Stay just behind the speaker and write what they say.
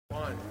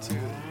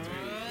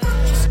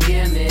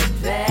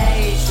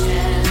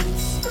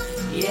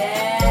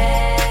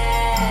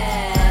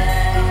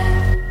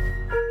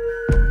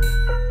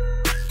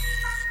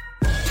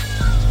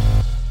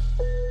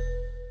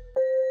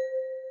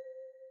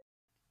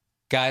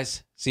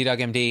Guys,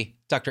 ZDogg MD,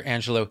 Dr.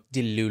 Angelo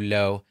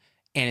DiLullo,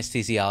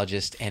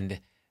 anesthesiologist and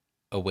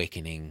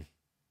awakening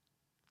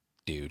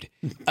dude.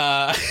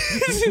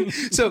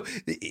 So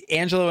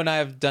Angelo and I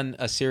have done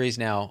a series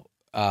now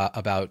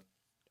about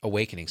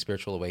awakening,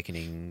 spiritual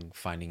awakening,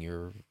 finding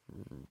your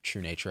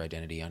true nature,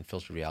 identity,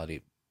 unfiltered reality.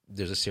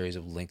 There's a series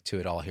of linked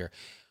to it all here.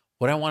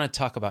 What I want to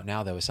talk about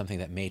now, though, is something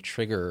that may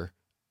trigger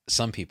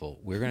some people.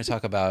 We're going to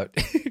talk about,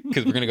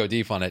 because we're going to go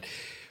deep on it.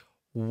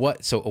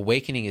 So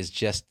awakening is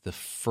just the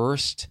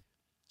first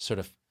sort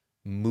of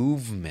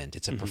movement.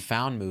 It's a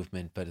profound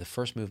movement, but the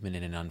first movement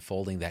in an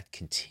unfolding that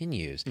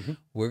continues.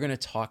 We're going to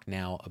talk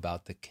now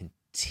about the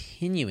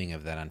continuing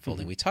of that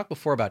unfolding. We talked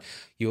before about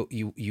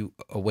you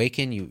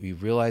awaken, you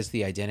realize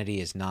the identity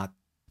is not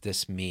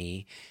this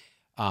me.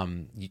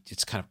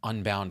 It's kind of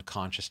unbound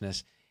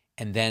consciousness.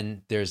 And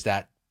then there's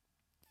that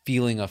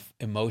feeling of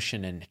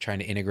emotion and trying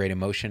to integrate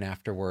emotion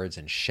afterwards,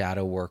 and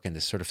shadow work and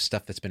this sort of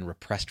stuff that's been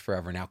repressed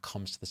forever now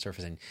comes to the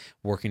surface, and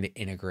working to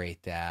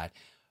integrate that.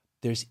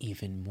 There's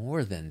even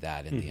more than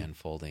that in the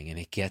unfolding, and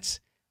it gets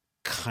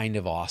kind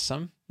of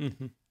awesome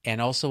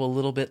and also a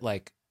little bit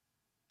like,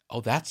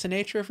 oh, that's the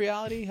nature of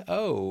reality?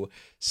 Oh,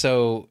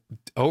 so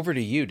over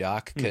to you,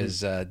 Doc, because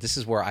this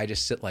is where I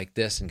just sit like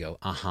this and go,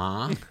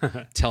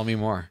 tell me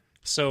more.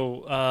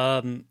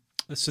 So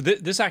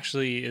this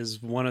actually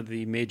is one of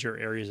the major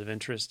areas of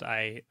interest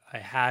I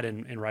had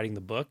in writing the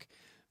book,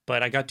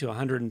 but I got to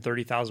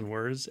 130,000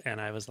 words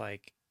and I was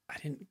like, I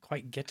didn't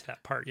quite get to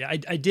that part. Yeah,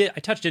 I did. I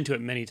touched into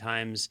it many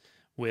times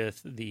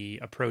with the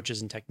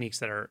approaches and techniques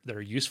that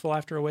are useful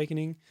after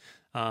awakening.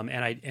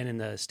 And in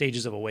the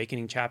stages of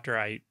awakening chapter,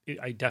 I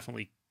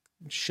definitely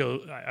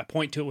I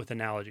point to it with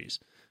analogies,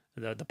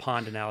 the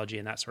pond analogy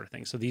and that sort of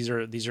thing. So these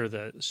are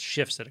the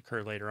shifts that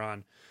occur later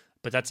on,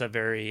 but that's a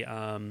very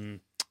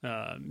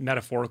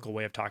metaphorical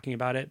way of talking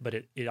about it, but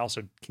it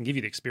also can give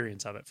you the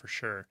experience of it for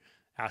sure,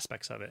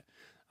 aspects of it.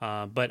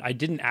 But I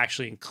didn't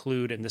actually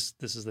include, and this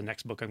is the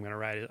next book I'm going to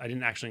write, I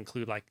didn't actually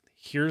include like,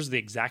 here's the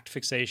exact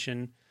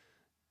fixation,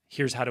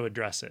 here's how to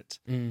address it,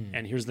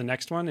 and here's the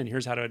next one, and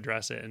here's how to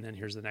address it, and then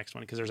here's the next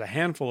one. Because there's a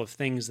handful of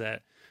things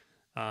that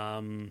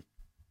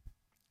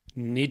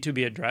need to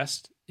be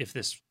addressed if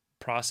this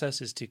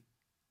process is to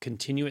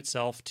continue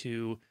itself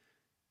to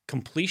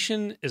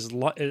completion,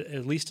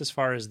 at least as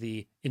far as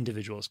the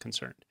individual is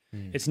concerned.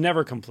 It's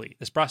never complete.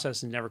 This process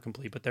is never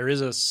complete, but there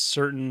is a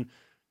certain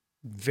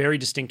very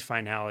distinct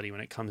finality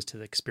when it comes to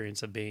the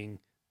experience of being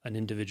an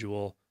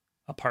individual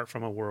apart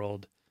from a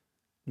world,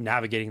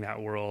 navigating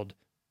that world,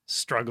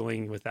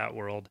 struggling with that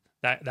world.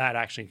 That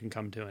actually can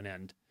come to an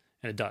end,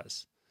 and it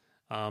does.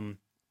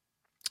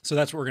 So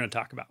that's what we're going to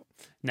talk about.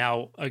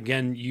 Now,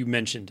 again, you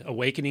mentioned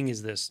awakening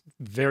is this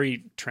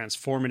very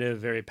transformative,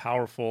 very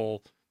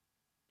powerful.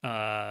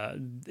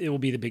 It will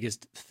be the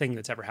biggest thing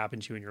that's ever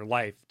happened to you in your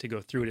life. To go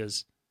through it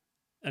is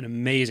an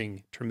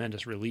amazing,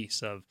 tremendous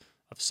release of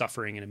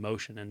suffering and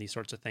emotion and these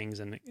sorts of things.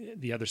 And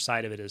the other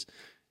side of it is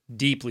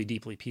deeply,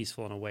 deeply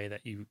peaceful in a way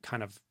that you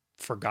kind of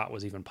forgot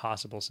was even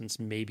possible since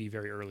maybe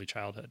very early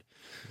childhood.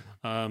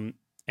 And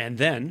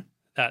then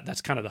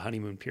that's kind of the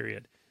honeymoon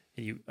period.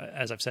 And you,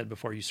 as I've said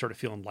before, you sort of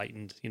feel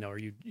enlightened, or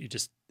you're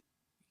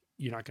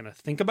not going to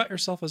think about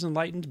yourself as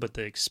enlightened, but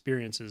the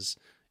experience is,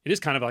 it is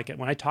kind of like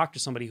when I talk to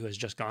somebody who has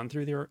just gone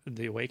through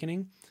the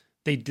awakening,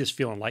 they just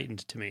feel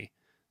enlightened to me.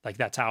 Like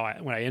that's how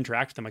when I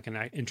interact with them, I can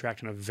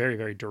interact in a very,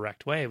 very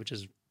direct way, which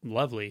is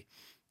lovely.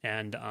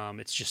 And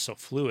it's just so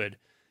fluid.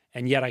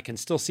 And yet I can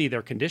still see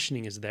their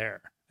conditioning is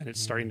there, and it's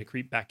starting to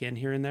creep back in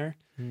here and there.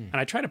 And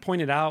I try to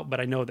point it out, but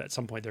I know that at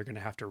some point they're going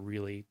to have to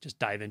really just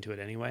dive into it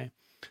anyway.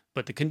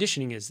 But the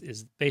conditioning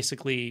is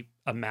basically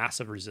a mass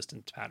of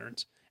resistance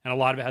patterns. And a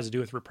lot of it has to do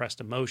with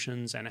repressed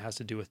emotions, and it has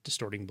to do with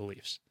distorting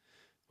beliefs.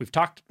 We've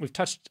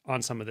touched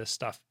on some of this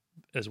stuff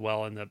as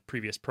well in the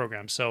previous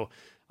program. So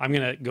I'm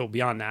going to go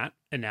beyond that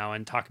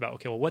and talk about,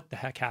 okay, well, what the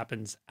heck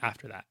happens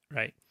after that,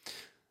 right?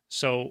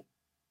 So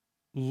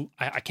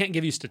I can't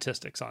give you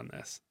statistics on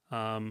this,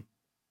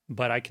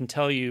 but I can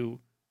tell you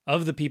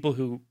of the people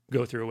who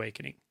go through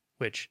awakening,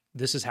 which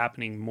this is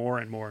happening more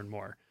and more and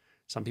more.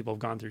 Some people have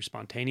gone through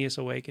spontaneous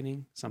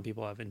awakening. Some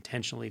people have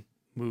intentionally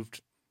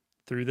moved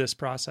through this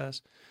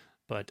process.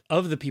 But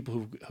of the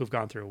people who've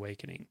gone through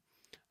awakening,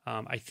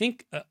 I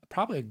think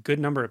probably a good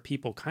number of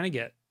people kind of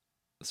get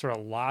sort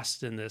of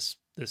lost in this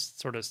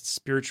sort of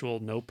spiritual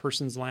no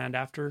person's land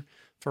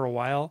for a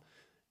while.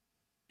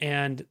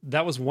 And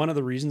that was one of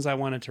the reasons I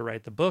wanted to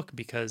write the book,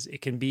 because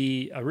it can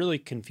be a really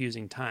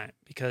confusing time,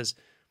 because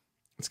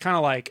it's kind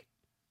of like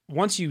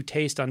once you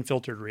taste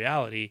unfiltered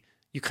reality,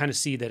 you kind of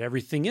see that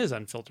everything is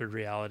unfiltered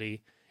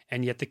reality,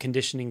 and yet the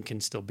conditioning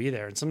can still be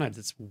there. And sometimes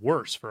it's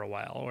worse for a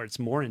while, or it's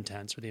more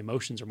intense, or the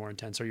emotions are more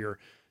intense, or your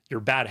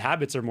bad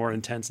habits are more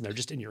intense and they're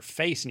just in your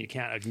face and you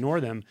can't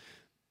ignore them.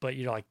 But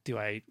you're like, do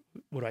I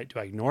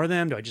ignore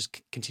them? Do I just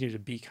continue to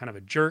be kind of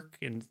a jerk?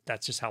 And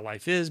that's just how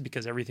life is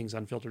because everything's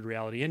unfiltered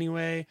reality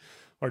anyway.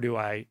 Or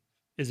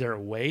is there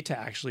a way to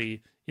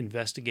actually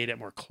investigate it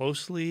more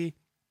closely?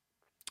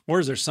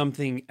 Or is there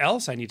something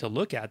else I need to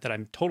look at that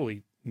I'm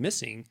totally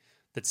missing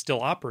that's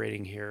still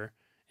operating here?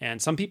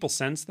 And some people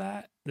sense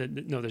that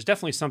no, there's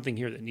definitely something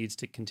here that needs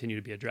to continue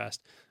to be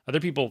addressed. Other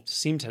people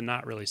seem to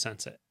not really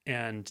sense it.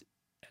 And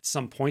at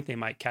some point they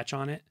might catch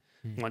on it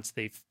once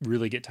they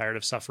really get tired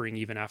of suffering,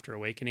 even after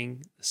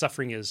awakening.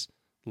 Suffering is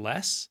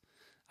less,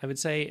 I would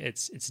say.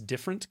 It's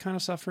different kind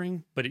of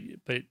suffering, but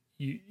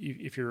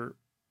if your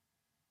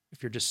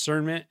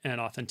discernment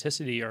and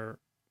authenticity are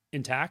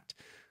intact,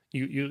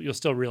 you'll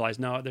still realize,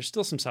 no, there's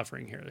still some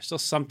suffering here. There's still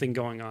something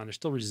going on. There's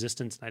still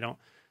resistance. And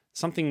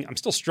I'm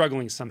still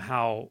struggling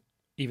somehow,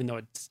 even though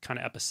it's kind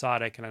of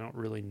episodic and I don't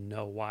really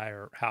know why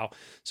or how.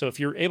 So if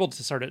you're able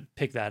to start to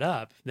pick that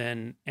up,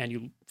 and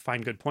you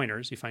find good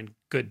pointers, you find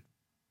good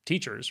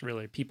teachers,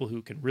 really people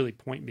who can really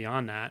point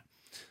beyond that,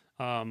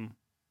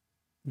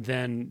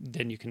 then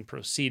you can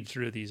proceed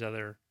through these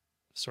other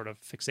sort of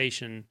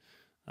fixation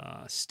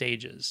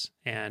stages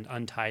and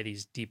untie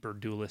these deeper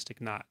dualistic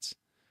knots.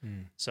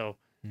 So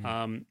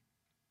I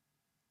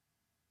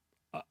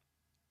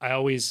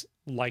always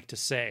like to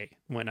say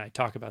when I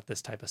talk about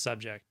this type of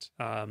subject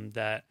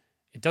that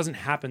it doesn't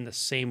happen the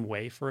same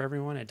way for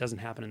everyone. It doesn't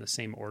happen in the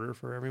same order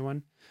for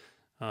everyone.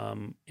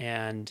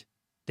 And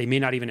they may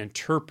not even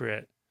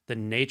interpret the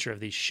nature of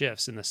these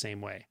shifts in the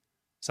same way.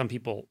 Some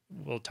people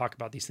will talk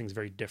about these things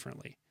very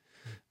differently.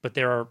 But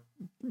there are,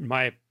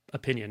 my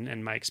opinion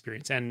and my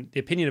experience, and the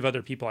opinion of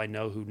other people I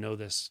know who know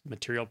this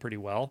material pretty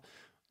well,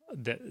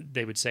 that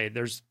they would say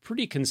there's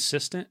pretty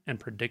consistent and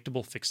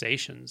predictable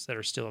fixations that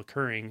are still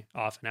occurring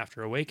often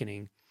after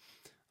awakening,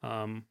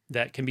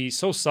 that can be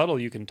so subtle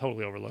you can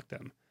totally overlook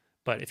them.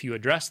 But if you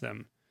address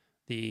them,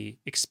 the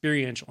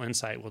experiential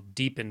insight will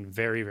deepen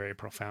very, very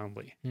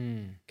profoundly.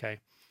 Okay.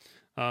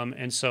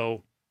 And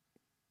so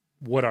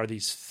what are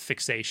these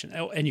fixations?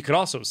 Oh, and you could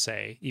also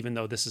say, even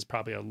though this is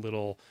probably a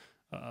little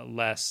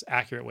less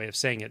accurate way of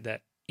saying it,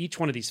 that each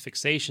one of these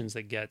fixations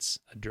that gets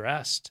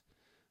addressed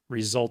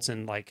results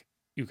in, like,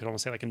 you could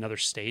almost say like another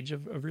stage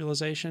of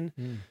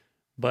realization.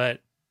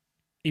 But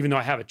even though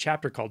I have a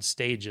chapter called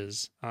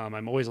Stages,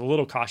 I'm always a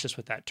little cautious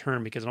with that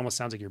term because it almost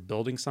sounds like you're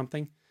building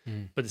something,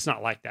 but it's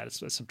not like that.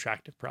 It's a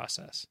subtractive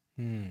process.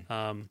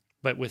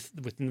 But with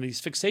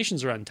these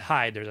fixations are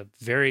untied, there's a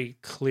very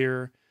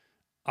clear,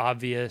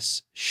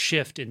 obvious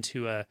shift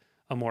into a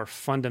more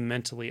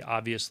fundamentally,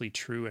 obviously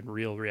true and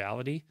real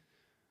reality.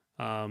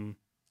 And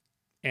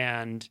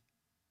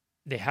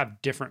they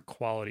have different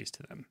qualities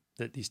to them,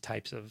 that these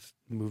types of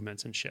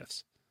movements and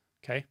shifts.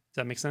 Okay. Does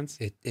that make sense?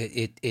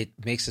 It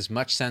makes as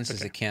much sense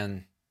as it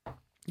can.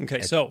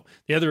 Okay. So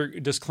the other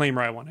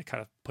disclaimer I want to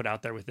kind of put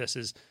out there with this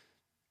is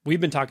we've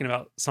been talking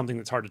about something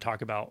that's hard to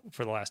talk about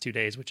for the last 2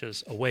 days, which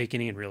is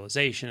awakening and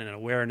realization and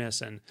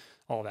awareness and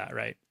all that,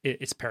 right?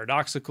 It's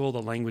paradoxical.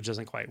 The language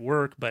doesn't quite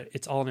work, but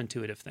it's all an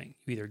intuitive thing.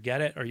 You either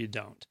get it or you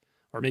don't,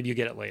 or maybe you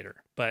get it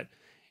later, but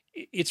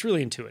it's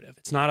really intuitive.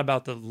 It's not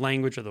about the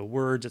language or the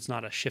words. It's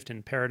not a shift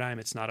in paradigm.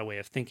 It's not a way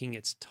of thinking.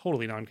 It's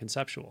totally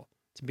non-conceptual.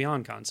 It's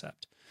beyond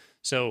concept.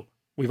 So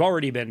we've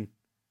already been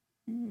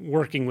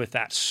working with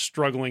that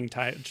struggling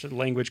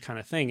language kind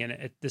of thing.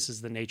 And this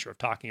is the nature of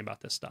talking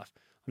about this stuff.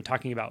 I'm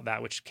talking about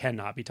that which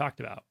cannot be talked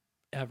about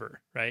ever,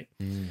 right?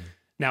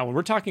 Now, when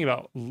we're talking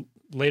about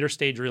later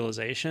stage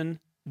realization,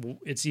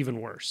 it's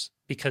even worse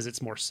because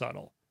it's more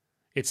subtle.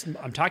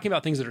 I'm talking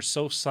about things that are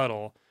so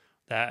subtle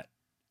that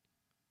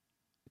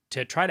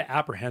to try to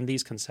apprehend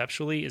these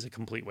conceptually is a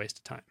complete waste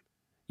of time.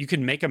 You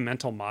can make a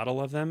mental model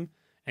of them,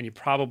 and you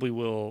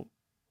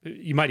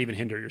might even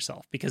hinder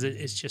yourself because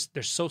it's just,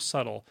 they're so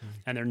subtle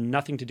and they're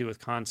nothing to do with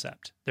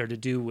concept. They're to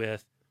do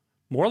with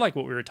more like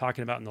what we were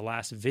talking about in the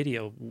last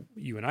video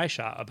you and I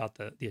shot about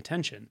the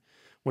attention,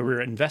 where we were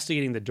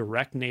investigating the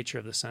direct nature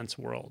of the sense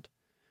world.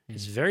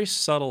 It's very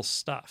subtle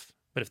stuff,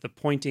 but if the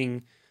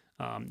pointing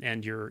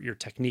and your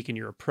technique and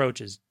your approach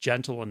is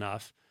gentle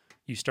enough,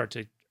 you start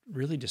to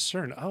really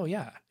discern, oh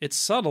yeah, it's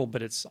subtle,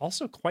 but it's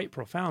also quite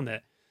profound.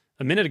 That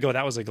a minute ago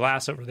that was a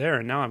glass over there,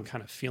 and now I'm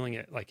kind of feeling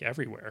it like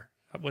everywhere.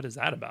 What is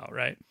that about,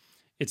 right?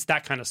 It's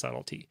that kind of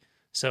subtlety.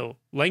 So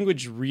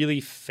language really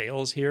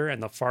fails here,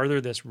 and the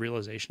farther this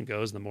realization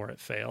goes, the more it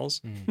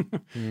fails.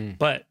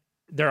 But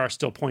there are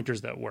still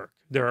pointers that work.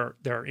 There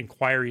are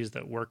inquiries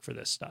that work for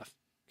this stuff.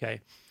 Okay,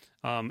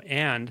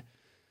 and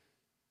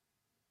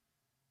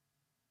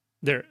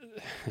there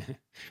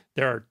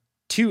are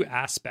two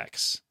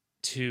aspects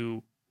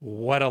to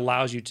what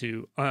allows you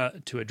to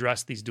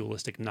address these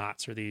dualistic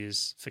knots or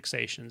these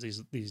fixations,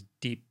 these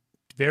deep,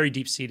 very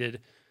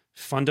deep-seated,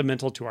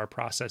 fundamental to our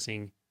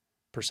processing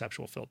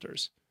perceptual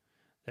filters.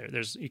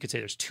 You could say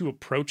there's two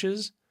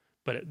approaches,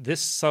 but at this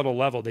subtle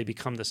level, they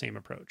become the same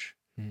approach.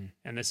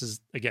 And this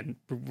is, again,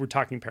 we're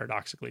talking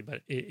paradoxically,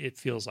 but it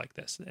feels like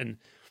this. And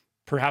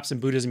perhaps in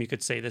Buddhism, you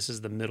could say this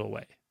is the middle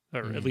way,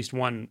 or at least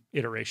one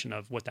iteration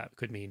of what that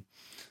could mean.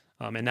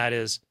 And that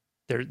is,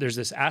 there's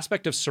this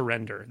aspect of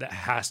surrender that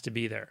has to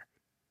be there,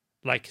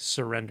 like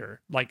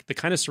surrender, like the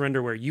kind of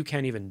surrender where you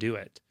can't even do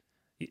it.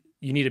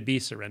 You need to be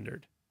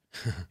surrendered.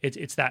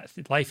 It's that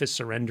life is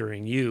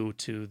surrendering you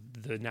to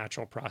the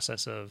natural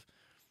process of,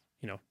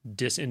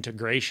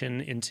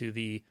 disintegration into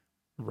the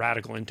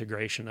radical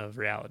integration of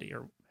reality,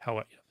 or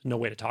no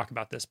way to talk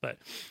about this, but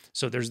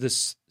so there's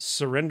this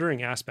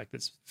surrendering aspect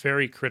that's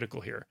very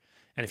critical here.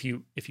 And if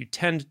you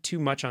tend too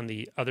much on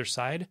the other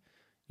side,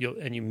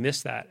 you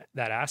miss that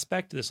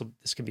aspect, this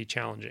can be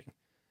challenging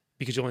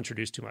because you'll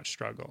introduce too much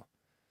struggle.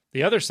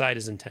 The other side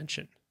is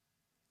intention.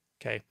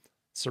 Okay.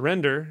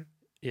 Surrender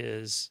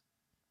is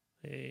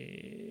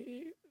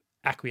a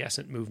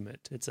acquiescent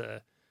movement. It's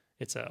a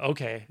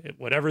okay,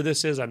 whatever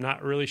this is, I'm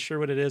not really sure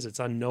what it is. It's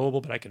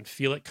unknowable, but I can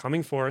feel it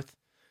coming forth,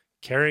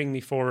 carrying me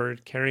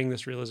forward, carrying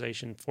this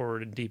realization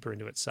forward and deeper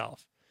into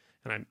itself.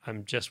 And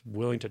I'm just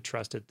willing to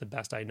trust it the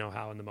best I know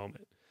how in the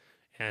moment.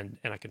 And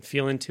I can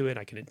feel into it,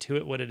 I can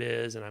intuit what it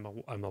is, and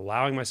I'm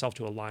allowing myself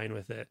to align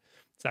with it.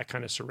 It's that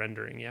kind of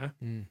surrendering, yeah?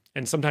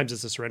 And sometimes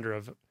it's a surrender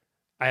of,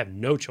 I have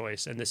no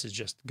choice, and this is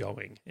just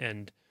going.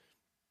 And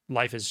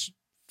life is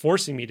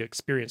forcing me to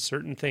experience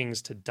certain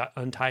things to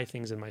untie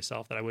things in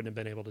myself that I wouldn't have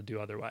been able to do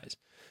otherwise.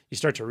 You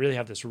start to really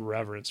have this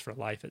reverence for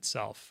life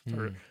itself,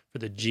 for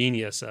the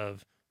genius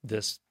of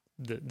this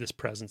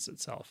presence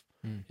itself.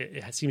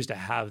 It seems to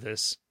have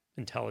this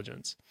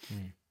intelligence.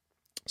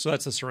 So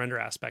that's the surrender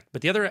aspect.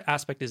 But the other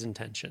aspect is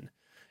intention.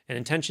 And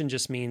intention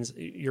just means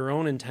your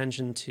own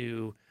intention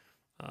to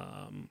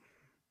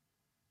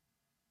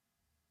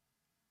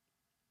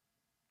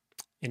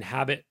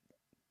inhabit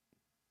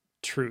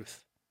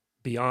truth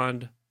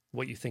beyond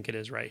what you think it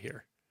is right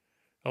here.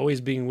 Always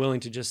being willing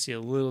to just see a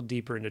little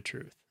deeper into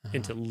truth,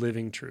 into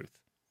living truth.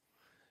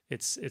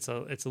 It's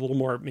a little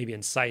more maybe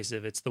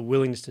incisive. It's the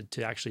willingness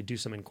to actually do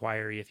some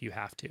inquiry if you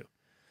have to.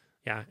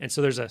 Yeah. And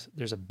so there's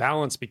a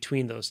balance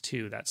between those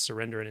two, that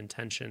surrender and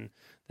intention,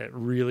 that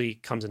really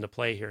comes into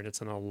play here. And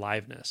it's an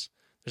aliveness.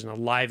 There's an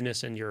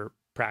aliveness in your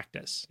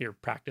practice, your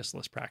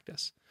practiceless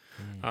practice.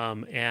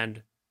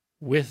 And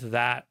with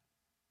that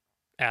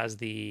as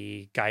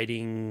the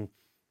guiding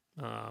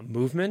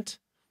movement,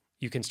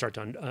 you can start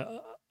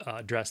to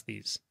address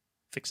these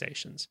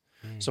fixations.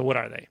 So what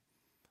are they?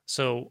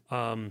 So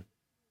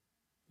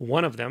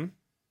one of them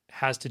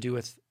has to do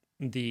with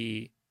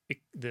the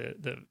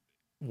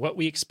what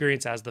we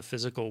experience as the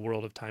physical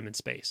world of time and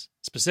space,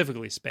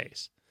 specifically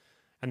space.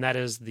 And that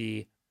is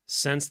the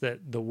sense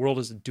that the world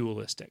is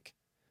dualistic,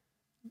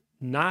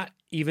 not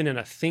even in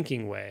a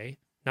thinking way,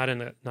 not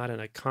in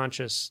a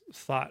conscious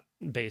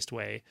thought-based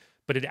way,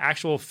 but an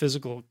actual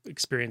physical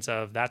experience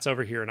of that's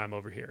over here and I'm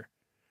over here.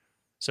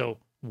 So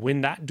when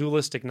that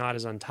dualistic knot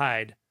is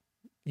untied,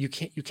 you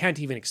can't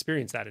even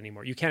experience that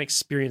anymore. You can't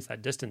experience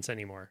that distance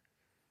anymore.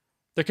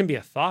 There can be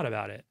a thought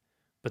about it,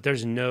 but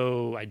there's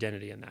no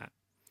identity in that.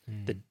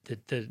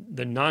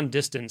 The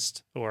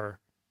non-distanced or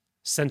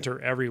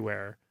center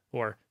everywhere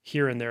or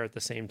here and there at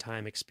the same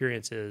time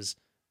experience is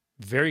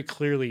very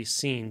clearly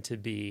seen to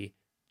be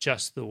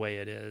just the way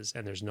it is,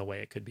 and there's no way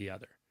it could be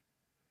other.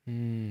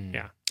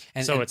 Yeah.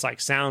 And it's like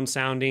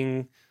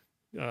sounding,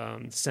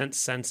 sense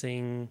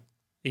sensing,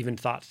 even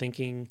thought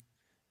thinking.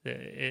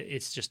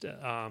 It's just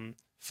a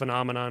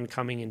phenomenon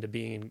coming into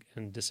being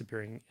and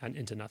disappearing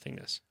into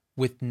nothingness.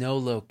 With no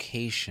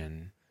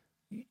location.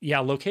 Yeah,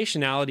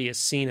 locationality is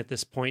seen at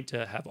this point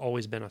to have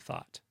always been a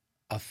thought.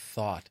 A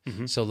thought.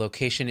 So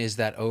location is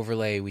that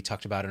overlay we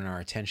talked about in our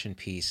attention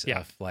piece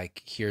of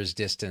like, here's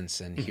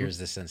distance and here's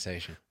the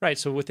sensation. Right.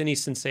 So with any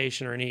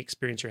sensation or any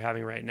experience you're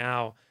having right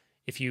now,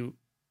 if you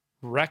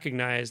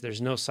recognize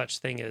there's no such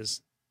thing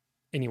as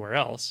anywhere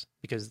else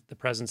because the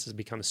presence has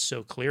become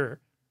so clear,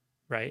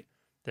 right?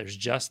 There's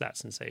just that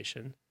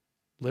sensation,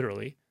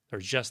 literally.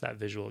 There's just that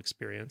visual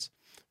experience.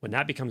 When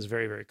that becomes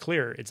very, very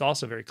clear, it's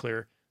also very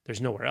clear there's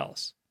nowhere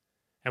else.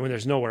 And when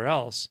there's nowhere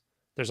else,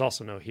 there's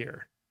also no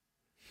here.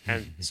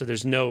 And so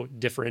there's no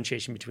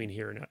differentiation between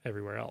here and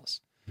everywhere else.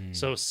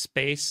 So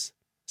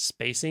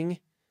spacing,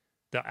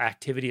 the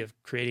activity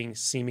of creating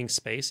seeming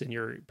space in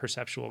your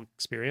perceptual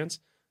experience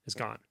is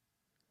gone.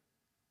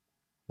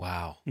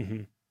 Wow.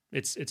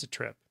 It's a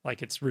trip.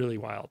 Like, it's really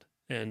wild.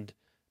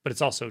 But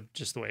it's also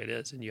just the way it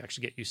is, and you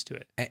actually get used to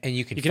it. And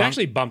you can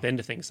actually bump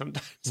into things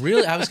sometimes.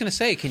 Really? I was going to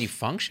say, can you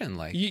function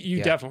like...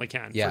 You definitely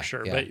can, for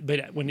sure. Yeah.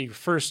 But when you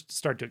first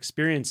start to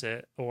experience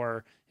it,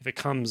 or if it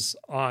comes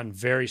on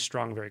very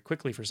strong very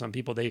quickly for some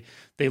people, they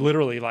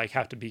literally like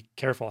have to be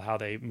careful how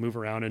they move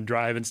around and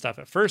drive and stuff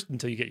at first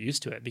until you get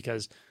used to it,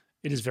 because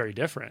it is very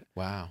different.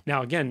 Wow.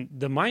 Now, again,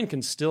 the mind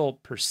can still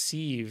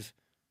perceive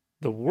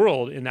the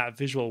world in that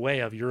visual way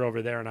of you're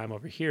over there and I'm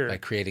over here. By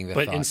creating the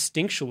But thought.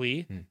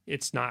 Instinctually,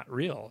 it's not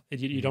real.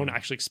 You don't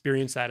actually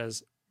experience that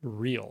as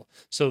real.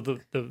 So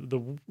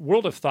the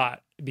world of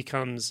thought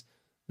becomes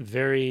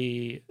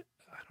very,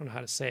 I don't know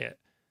how to say it.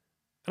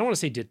 I don't want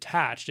to say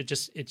detached. It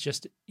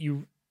just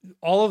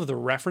all of the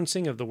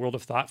referencing of the world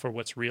of thought for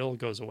what's real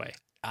goes away.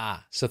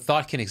 So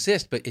thought can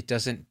exist, but it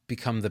doesn't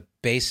become the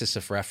basis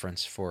of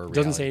reference for reality. It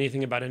doesn't say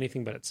anything about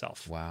anything but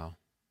itself. Wow.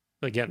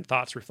 Again,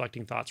 thoughts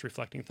reflecting thoughts.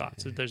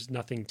 Yeah. There's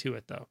nothing to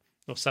it, though.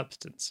 No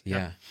substance.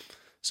 Yeah.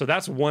 So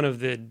that's one of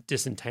the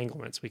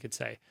disentanglements, we could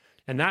say.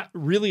 And that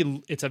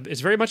really,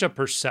 it's very much a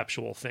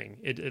perceptual thing.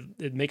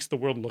 It makes the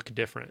world look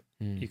different,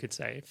 you could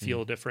say.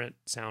 Feel different,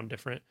 sound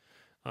different.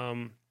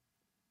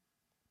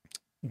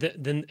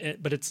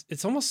 but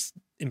it's almost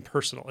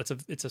impersonal.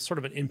 It's a sort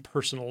of an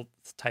impersonal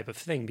type of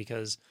thing,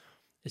 because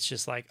it's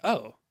just like,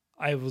 oh,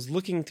 I was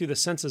looking through the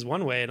senses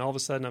one way, and all of a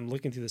sudden I'm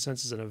looking through the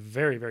senses in a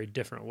very, very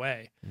different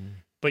way.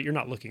 But you're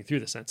not looking through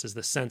the senses.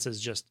 The senses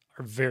just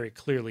are very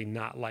clearly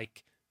not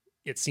like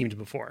it seemed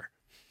before,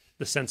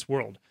 the sense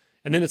world.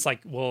 And then it's like,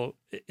 well,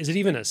 is it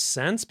even a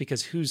sense?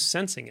 Because who's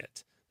sensing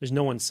it? There's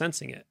no one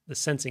sensing it. The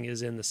sensing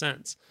is in the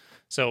sense.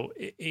 So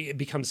it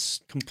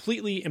becomes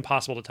completely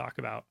impossible to talk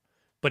about,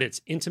 but it's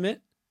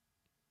intimate,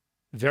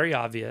 very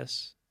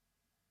obvious.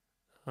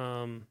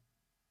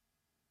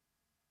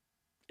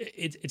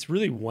 It's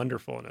really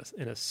wonderful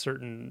in a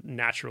certain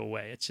natural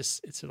way.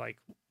 It's like,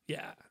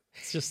 yeah,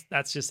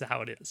 that's just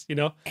how it is, you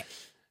know?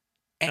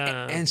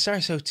 And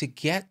sorry, so to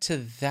get to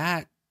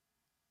that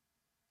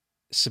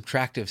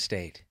subtractive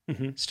state,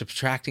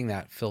 subtracting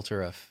that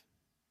filter of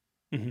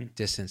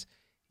distance,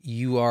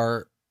 you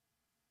are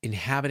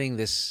inhabiting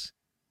this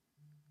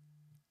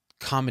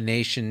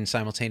combination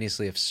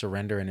simultaneously of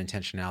surrender and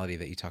intentionality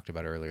that you talked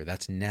about earlier.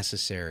 That's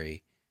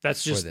necessary.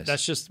 That's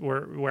just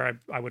where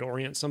I would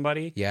orient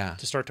somebody to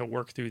start to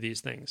work through these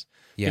things.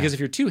 Yeah. Because if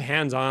you're too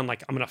hands-on,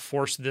 like I'm going to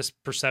force this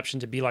perception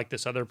to be like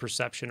this other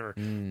perception, or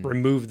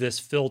remove this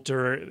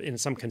filter in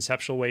some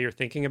conceptual way you're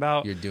thinking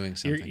about, you're doing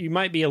something. You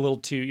might be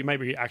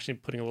actually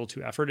putting a little too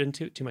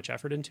much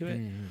effort into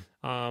it.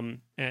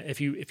 And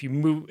if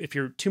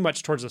you're too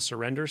much towards the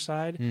surrender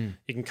side,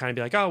 you can kind of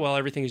be like, oh, well,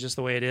 everything is just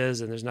the way it is,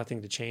 and there's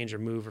nothing to change or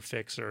move or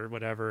fix or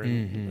whatever,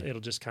 and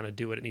it'll just kind of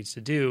do what it needs to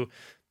do.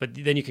 But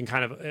then you can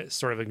kind of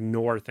sort of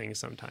ignore things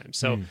sometimes.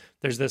 So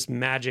there's this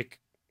magic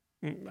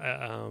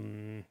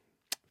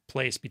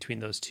place between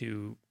those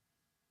two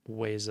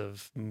ways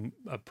of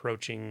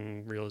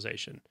approaching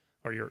realization,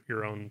 or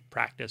your own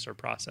practice or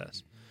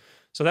process.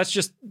 So that's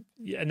just,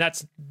 and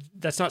that's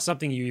not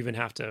something you even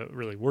have to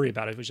really worry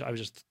about. I was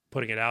just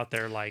putting it out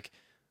there, like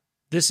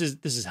this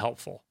is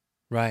helpful.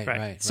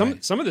 Right. Some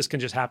of this can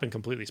just happen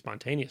completely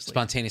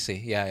spontaneously.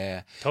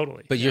 Yeah.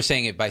 Totally. But you're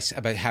saying it by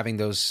having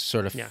those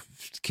sort of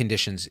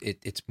conditions,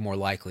 it's more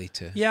likely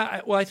to.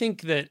 Yeah. Well, I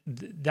think that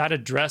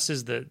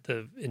addresses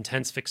the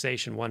intense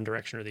fixation one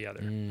direction or the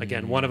other.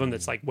 Again, one of them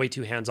that's like way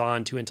too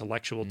hands-on, too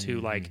intellectual, too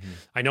like,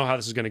 I know how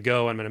this is going to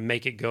go. I'm going to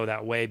make it go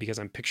that way because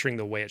I'm picturing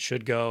the way it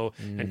should go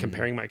and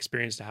comparing my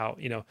experience to how,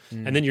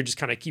 and then you're just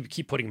kind of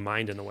keep putting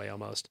mind in the way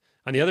almost.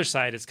 On the other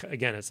side,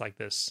 it's like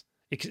this.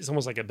 It's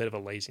almost like a bit of a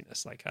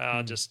laziness, like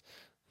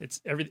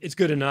it's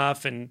good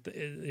enough, and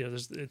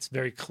it's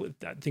very clear,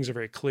 things are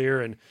very clear,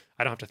 and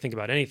I don't have to think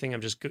about anything.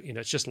 I'm just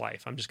it's just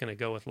life. I'm just going to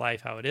go with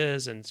life how it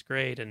is, and it's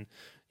great. And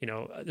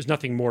there's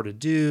nothing more to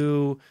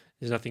do.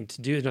 There's nothing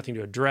to do. There's nothing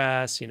to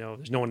address.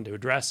 There's no one to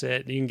address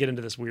it. You can get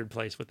into this weird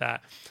place with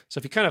that. So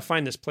if you kind of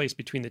find this place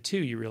between the two,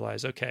 you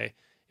realize, okay,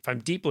 if I'm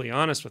deeply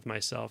honest with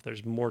myself,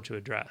 there's more to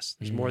address.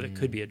 There's more that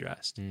could be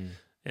addressed.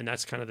 And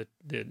that's kind of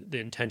the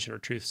intention or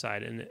truth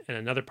side. And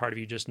another part of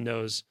you just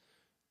knows,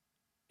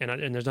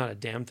 and there's not a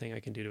damn thing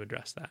I can do to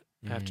address that.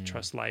 I have to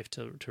trust life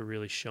to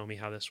really show me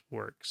how this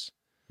works.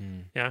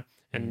 Yeah.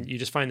 And you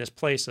just find this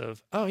place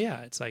of, oh yeah,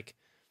 it's like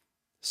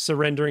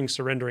surrendering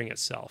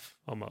itself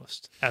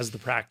almost as the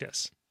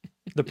practice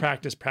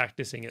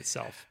practicing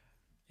itself.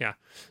 Yeah.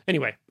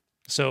 Anyway,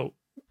 so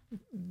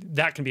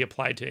that can be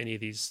applied to any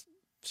of these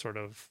sort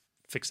of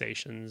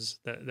fixations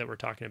that we're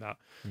talking about.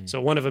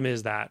 So one of them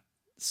is that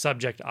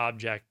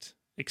subject-object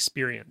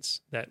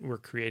experience that we're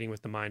creating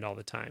with the mind all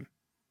the time.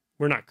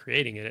 We're not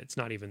creating it. It's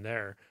not even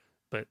there.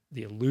 But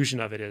the illusion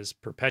of it is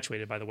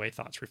perpetuated by the way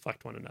thoughts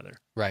reflect one another.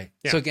 Right.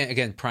 Yeah. So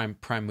again, prime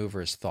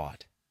mover is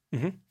thought.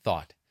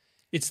 Thought.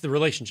 It's the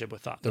relationship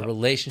with thought.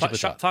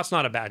 Thought's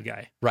not a bad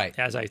guy. Right.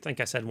 As I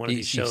think I said in one of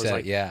these shows,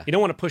 you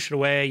don't want to push it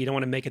away. You don't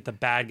want to make it the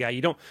bad guy.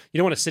 You don't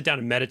want to sit down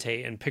and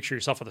meditate and picture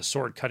yourself with a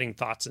sword cutting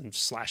thoughts and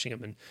slashing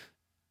them. And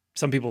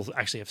some people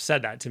actually have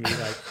said that to me,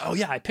 like, oh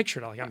yeah, I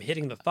pictured it. Like I'm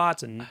hitting the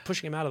thoughts and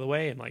pushing them out of the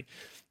way. And like,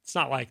 it's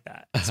not like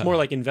that. It's more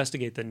like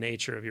investigate the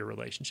nature of your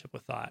relationship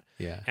with thought.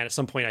 Yeah. And at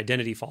some point,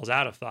 identity falls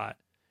out of thought.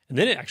 And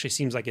then it actually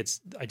seems like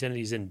it's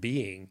identity's in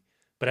being.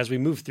 But as we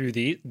move through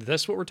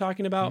this, what we're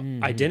talking about,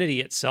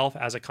 identity itself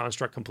as a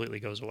construct completely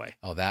goes away.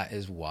 Oh, that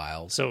is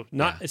wild. So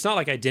it's not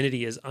like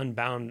identity is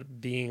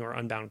unbound being or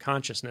unbound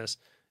consciousness.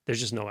 There's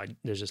just no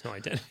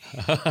identity.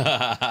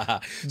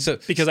 So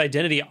because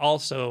identity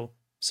also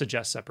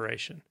suggests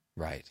separation.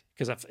 Right.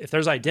 Because if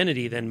there's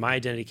identity, then my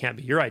identity can't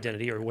be your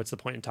identity, or what's the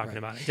point in talking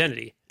about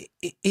identity?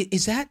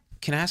 Is that,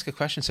 can I ask a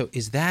question? So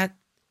is that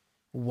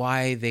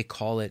why they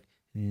call it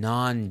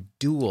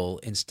non-dual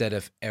instead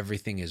of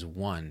everything is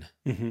one?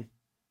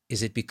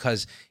 Is it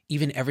because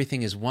even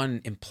everything is one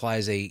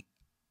implies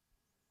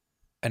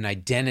an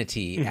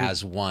identity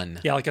as one?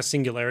 Yeah, like a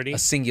singularity. A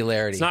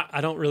singularity. It's not. I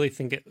don't really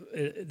think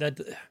that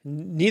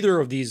neither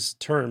of these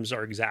terms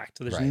are exact.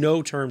 There's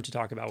no term to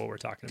talk about what we're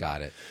talking about.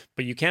 Got it.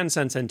 But you can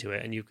sense into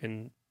it, and you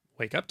can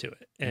wake up to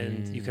it,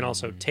 and you can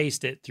also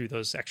taste it through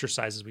those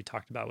exercises we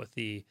talked about with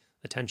the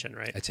attention,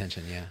 right?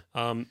 Attention,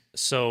 yeah.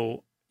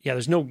 So yeah,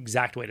 there's no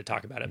exact way to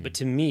talk about it, but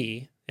to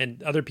me,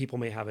 and other people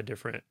may have a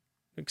different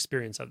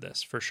experience of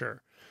this for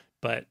sure.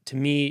 But to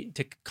me,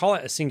 to call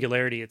it a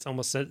singularity, it's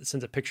almost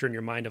sends a picture in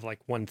your mind of like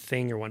one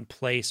thing or one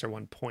place or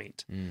one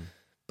point.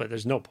 But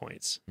there's no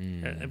points,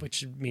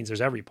 which means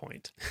there's every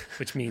point,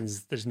 which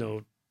means there's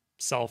no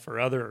self or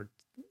other or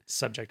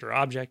subject or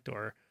object,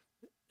 or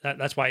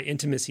that's why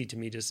intimacy to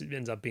me just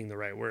ends up being the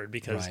right word,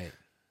 because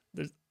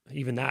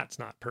even that's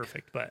not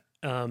perfect. But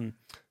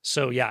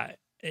so yeah,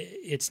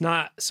 it's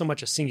not so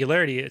much a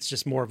singularity. It's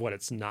just more of what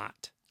it's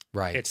not.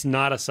 Right. It's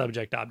not a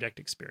subject-object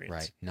experience.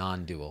 Right.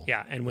 Non-dual.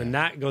 Yeah. And when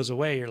that goes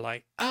away, you're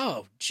like,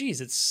 oh,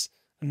 geez, it's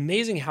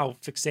amazing how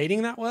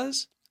fixating that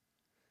was.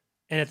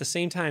 And at the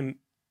same time,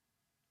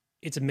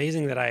 it's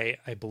amazing that I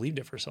believed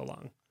it for so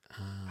long.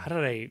 How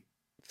did I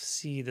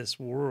see this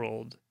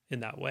world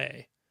in that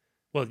way?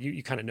 Well,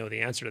 you kind of know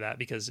the answer to that,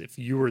 because if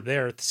you were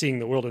there seeing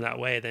the world in that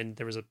way, then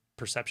there was a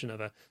perception of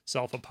a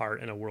self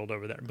apart and a world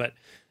over there. But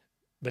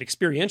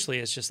experientially,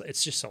 it's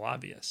just so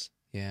obvious.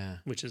 Yeah.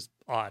 Which is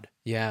odd.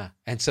 Yeah.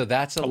 And so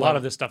that's a lot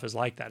of this stuff is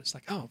like that. It's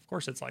like, oh, of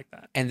course it's like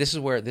that. And this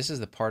is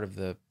the part of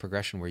the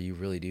progression where you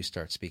really do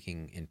start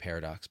speaking in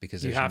paradox,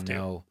 because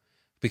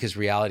because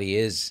reality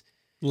is.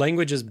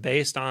 Language is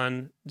based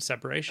on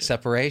separation.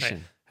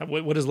 Right?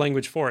 What is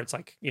language for? It's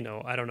like,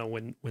 I don't know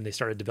when they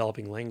started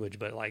developing language,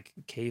 but like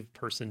cave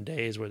person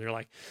days where they're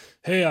like,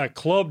 hey, I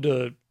clubbed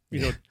a,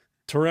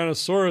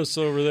 Tyrannosaurus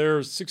over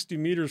there 60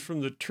 meters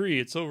from the tree.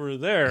 It's over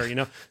there.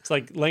 It's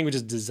like language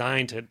is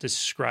designed to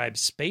describe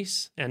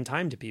space and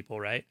time to people,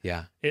 right?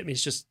 Yeah.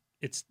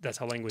 That's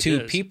how language is.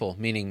 To people,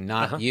 meaning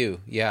not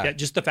you. Yeah. Yeah.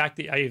 Just the fact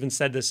that I even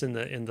said this in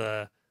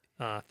the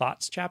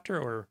thoughts chapter,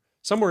 or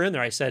somewhere in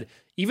there, I said,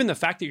 even the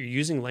fact that you're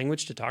using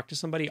language to talk to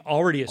somebody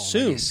already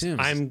assumes.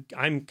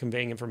 I'm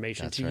conveying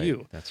information to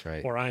you. That's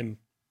right. Or I'm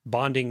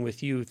bonding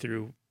with you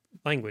through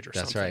language or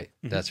something. That's right.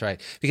 Mm-hmm. That's right.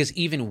 Because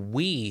even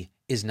we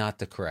is not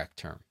the correct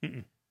term.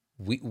 Mm-mm.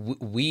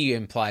 We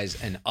implies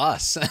an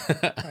us.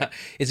 Right.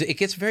 It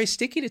gets very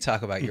sticky to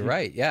talk about. You're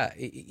right. Yeah.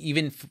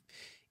 Even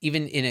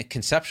in a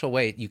conceptual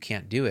way, you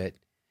can't do it.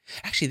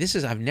 Actually,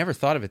 I've never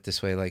thought of it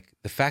this way. Like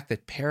the fact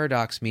that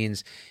paradox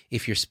means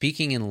if you're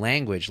speaking in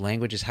language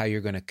is how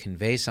you're going to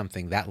convey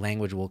something. That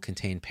language will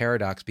contain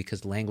paradox,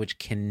 because language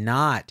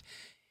cannot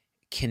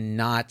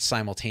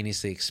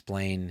simultaneously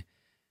explain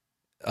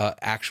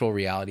actual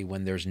reality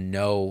when there's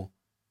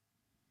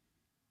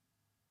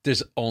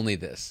only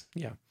this.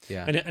 Yeah.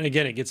 Yeah. And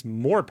again, it gets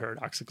more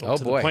paradoxical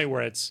the point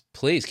where it's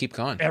please keep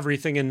going.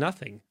 Everything and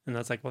nothing. And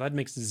that's like, well, that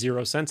makes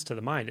zero sense to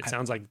the mind. It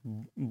sounds like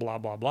blah,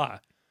 blah, blah.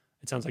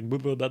 It sounds like blah,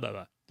 blah, blah, blah,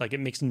 blah. Like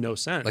it makes no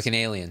sense. Like an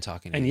alien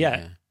talking to you. And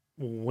yet,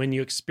 when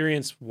you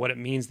experience what it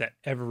means that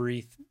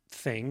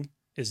everything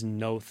is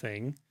no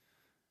thing,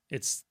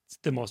 it's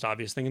the most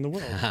obvious thing in the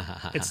world.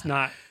 It's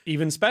not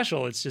even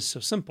special. It's just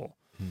so simple.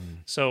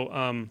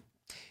 So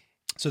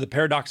the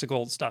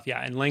paradoxical stuff,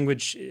 and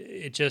language,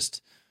 it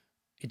just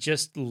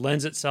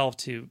lends itself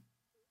to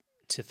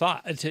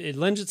thought. It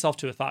lends itself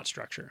to a thought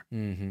structure,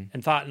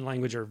 and thought and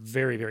language are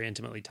very, very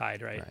intimately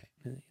tied, right?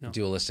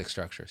 Dualistic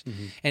structures.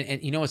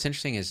 And what's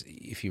interesting is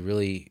if you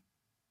really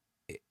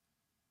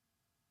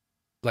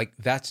like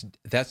that's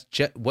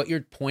just what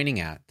you're pointing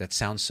at. That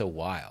sounds so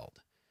wild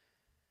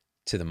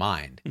to the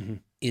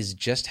mind is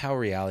just how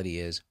reality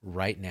is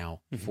right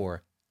now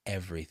for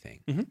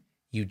everything.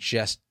 You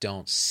just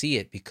don't see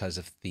it because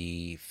of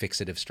the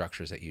fixative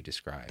structures that you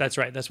described. That's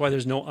right. That's why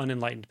there's no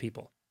unenlightened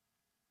people.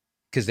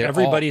 Because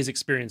everybody is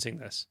experiencing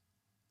this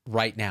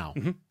right now,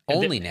 now,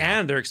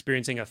 and they're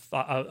experiencing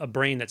a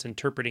brain that's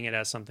interpreting it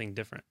as something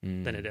different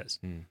than it is,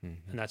 and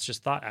that's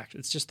just thought.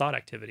 It's just thought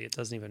activity. It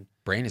doesn't even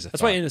brain is.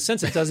 That's why, in a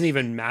sense, it doesn't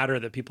even matter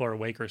that people are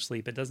awake or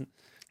asleep. It doesn't,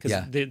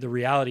 because the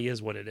reality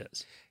is what it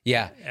is.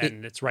 Yeah,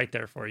 and it's right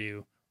there for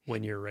you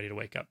when you're ready to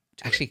wake up.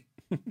 Actually,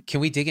 can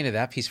we dig into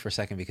that piece for a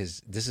second?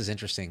 Because this is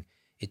interesting.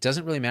 It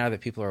doesn't really matter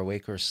that people are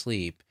awake or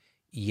asleep,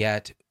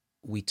 yet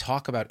we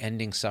talk about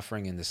ending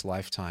suffering in this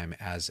lifetime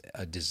as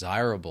a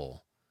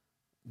desirable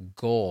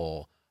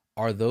goal.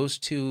 Are those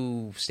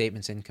two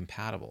statements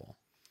incompatible?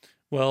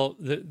 Well,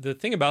 the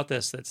thing about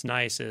this that's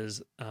nice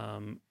is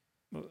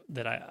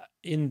that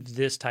in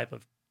this type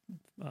of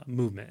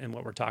movement and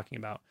what we're talking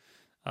about,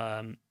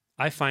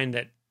 I find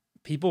that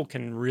people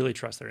can really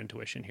trust their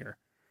intuition here.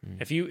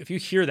 If you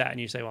hear that and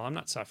you say, well, I'm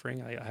not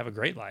suffering, I have a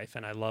great life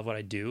and I love what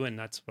I do, and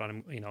that's what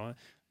I'm,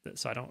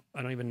 so I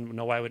don't even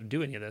know why I would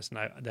do any of this.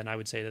 And then I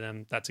would say to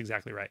them, that's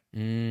exactly right.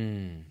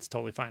 It's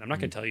totally fine. I'm not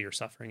going to tell you you're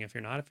suffering if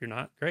you're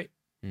not, great.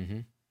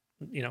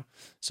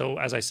 So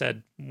as I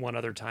said one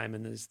other time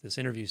in this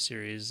interview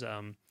series,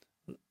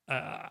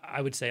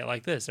 I would say it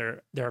like this: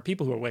 there are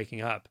people who are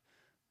waking up,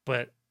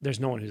 but there's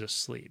no one who's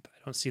asleep. I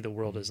don't see the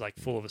world as like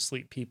full of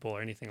asleep people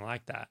or anything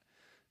like that.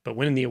 But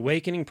when the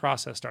awakening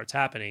process starts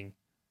happening,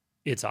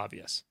 it's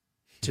obvious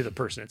to the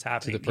person it's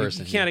happening. To the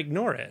person, you can't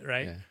ignore it,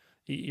 right? Yeah.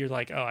 You're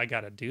like, oh, I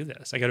got to do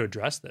this. I got to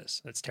address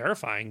this. It's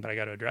terrifying, but I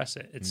got to address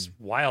it. It's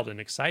wild and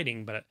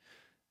exciting,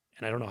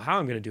 and I don't know how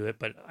I'm going to do it,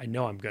 but I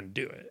know I'm going to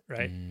do it,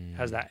 right?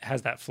 Has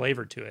that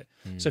flavor to it.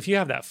 So if you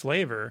have that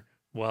flavor,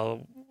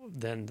 well,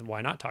 then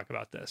why not talk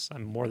about this?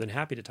 I'm more than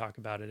happy to talk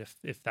about it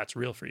if that's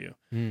real for you.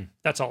 Mm.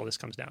 That's all this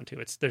comes down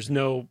to. There's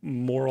no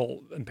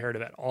moral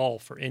imperative at all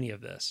for any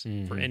of this,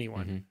 for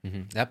anyone.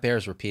 That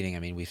bears repeating. I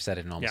mean, we've said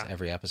it in almost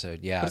every episode.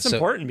 Yeah. But it's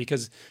important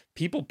because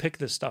people pick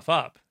this stuff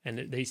up and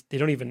they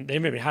haven't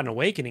even had an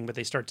awakening, but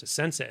they start to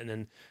sense it. And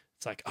then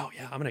it's like, oh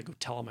yeah, I'm going to go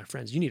tell all my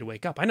friends, you need to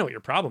wake up. I know what your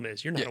problem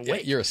is. You're not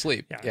awake. You're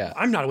asleep. Yeah.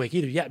 I'm not awake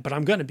either yet, but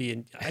I'm going to be.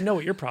 And I know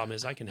what your problem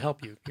is. I can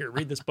help you. Here,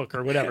 read this book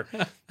or whatever.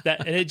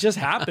 And it just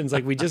happens.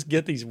 Like we just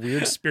get these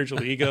weird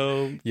spiritual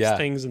ego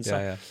things and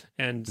stuff.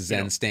 Yeah. And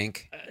Zen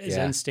stink.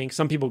 Zen stink.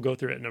 Some people go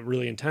through it in a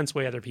really intense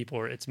way. Other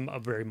people, it's a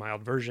very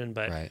mild version,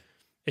 but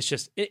it's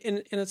just,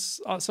 and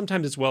it's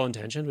sometimes it's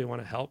well-intentioned. We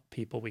want to help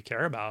people we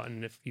care about.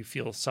 And if you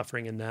feel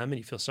suffering in them and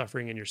you feel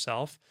suffering in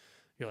yourself,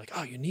 you're like,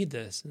 oh, you need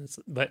this. And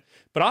but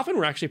often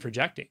we're actually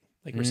projecting.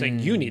 Like we're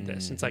saying, you need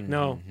this. It's like,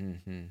 no,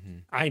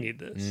 I need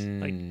this.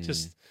 Like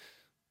just,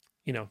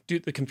 do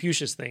the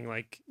Confucius thing.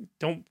 Like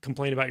don't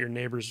complain about your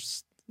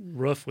neighbor's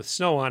roof with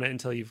snow on it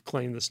until you've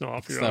cleaned the snow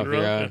off your own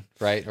roof.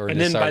 Right. Or and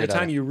then by the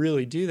time you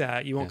really do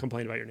that, you won't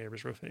complain about your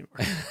neighbor's roof anymore.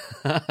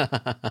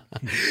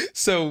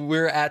 So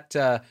we're at,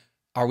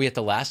 are we at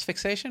the last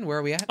fixation? Where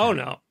are we at? Oh,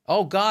 no.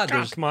 Oh, God.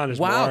 Come on. There's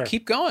wow. more.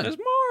 Keep going. There's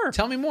more.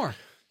 Tell me more.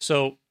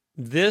 So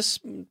this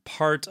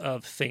part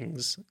of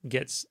things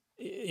gets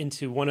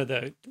into one of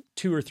the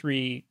 2 or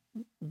 3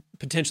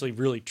 potentially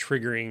really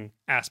triggering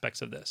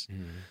aspects of this.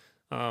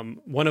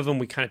 One of them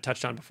we kind of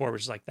touched on before,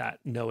 which is like that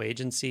no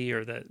agency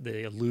or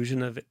the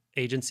illusion of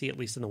agency, at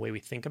least in the way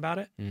we think about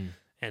it,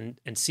 and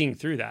seeing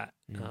through that.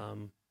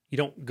 You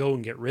don't go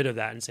and get rid of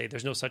that and say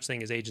there's no such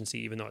thing as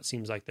agency, even though it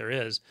seems like there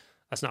is.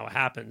 That's not what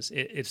happens.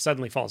 It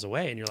suddenly falls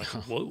away, and you're like,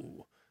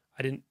 whoa.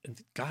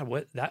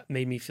 God, that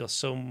made me feel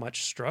so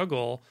much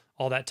struggle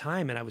all that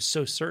time. And I was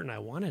so certain I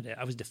wanted it.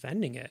 I was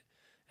defending it.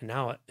 And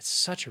now it's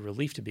such a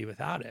relief to be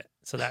without it.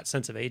 So that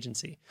sense of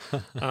agency,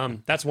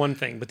 that's one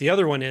thing. But the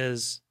other one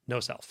is no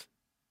self.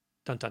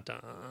 Dun, dun, dun.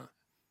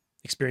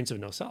 Experience of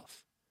no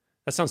self.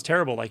 That sounds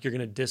terrible. Like you're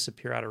going to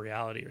disappear out of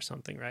reality or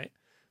something, right?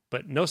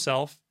 But no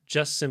self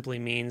just simply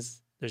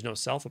means there's no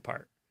self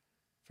apart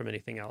from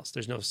anything else.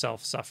 There's no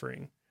self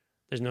suffering.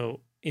 There's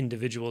no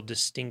individual,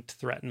 distinct,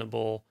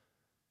 threatenable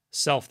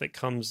self that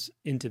comes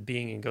into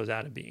being and goes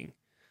out of being.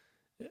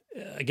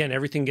 Again,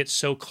 everything gets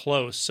so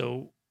close,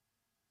 so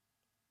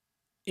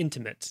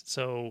intimate,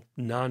 so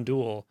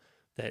non-dual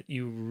that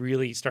you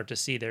really start to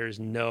see there's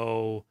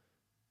no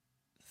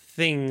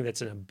thing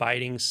that's an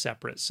abiding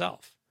separate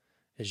self.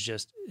 It's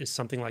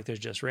something like there's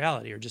just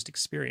reality or just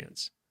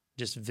experience,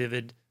 just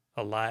vivid,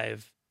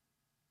 alive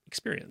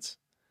experience.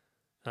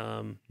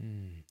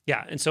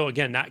 Yeah. And so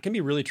again, that can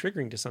be really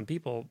triggering to some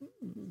people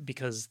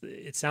because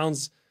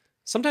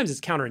sometimes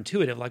it's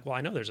counterintuitive. Like, well,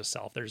 I know there's a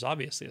self. There's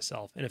obviously a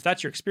self. And if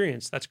that's your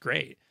experience, that's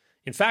great.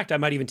 In fact, I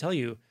might even tell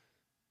you,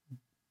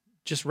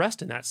 just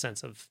rest in that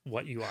sense of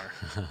what you are.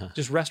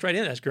 Just rest right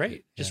in it. That's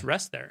great. Just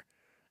rest there.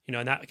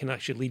 And that can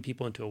actually lead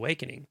people into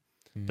awakening.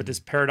 But this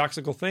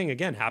paradoxical thing,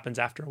 again, happens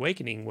after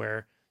awakening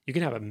where you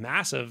can have a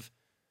massive,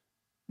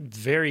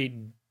 very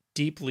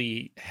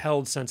deeply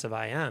held sense of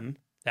I am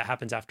that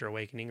happens after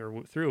awakening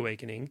or through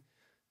awakening,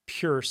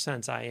 pure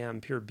sense I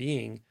am, pure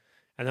being.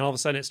 And then all of a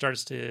sudden it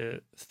starts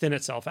to thin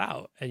itself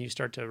out and you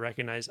start to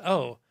recognize,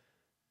 oh,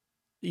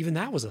 even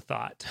that was a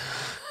thought,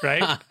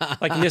 right?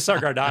 Like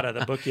Nisargadatta,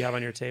 the book you have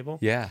on your table.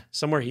 Yeah.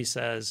 Somewhere he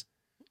says,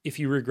 if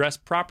you regress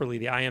properly,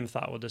 the I am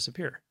thought will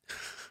disappear.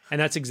 And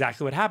that's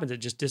exactly what happens. It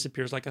just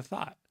disappears like a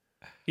thought.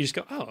 You just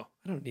go, oh,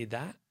 I don't need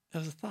that. That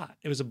was a thought.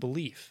 It was a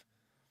belief.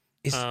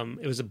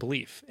 It was a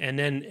belief. And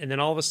then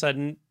all of a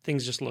sudden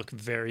things just look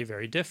very,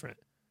 very different.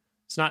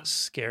 It's not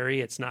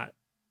scary. It's not.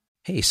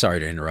 Hey, sorry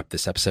to interrupt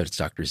this episode. It's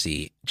Dr.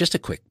 Z. Just a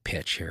quick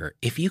pitch here.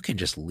 If you can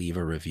just leave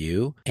a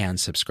review and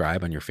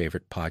subscribe on your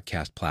favorite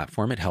podcast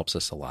platform, it helps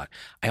us a lot.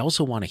 I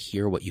also want to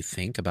hear what you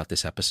think about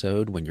this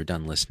episode when you're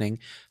done listening.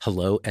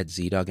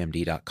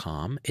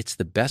 hello@zdogmd.com. It's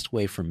the best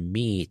way for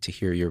me to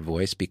hear your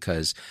voice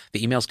because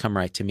the emails come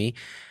right to me.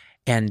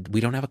 And we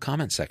don't have a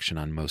comment section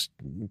on most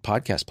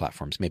podcast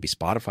platforms. Maybe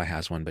Spotify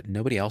has one, but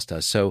nobody else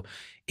does. So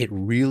it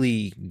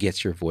really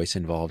gets your voice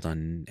involved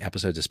on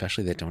episodes,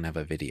 especially that don't have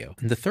a video.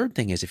 And the third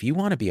thing is if you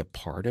want to be a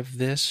part of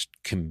this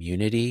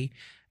community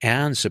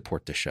and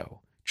support the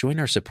show,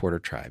 join our supporter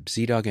tribe,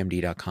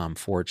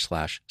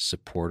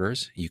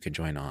 zdogmd.com/supporters. You can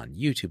join on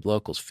YouTube,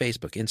 Locals,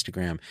 Facebook,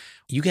 Instagram.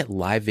 You get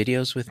live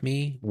videos with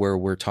me where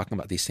we're talking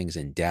about these things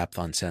in depth,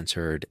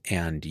 uncensored,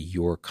 and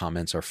your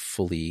comments are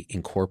fully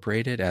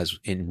incorporated as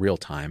in real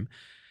time.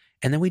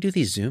 And then we do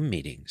these Zoom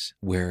meetings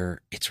where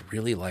it's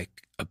really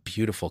like a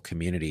beautiful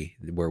community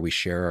where we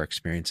share our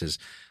experiences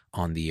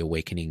on the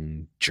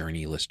awakening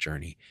journeyless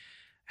journey.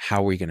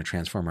 How are we going to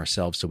transform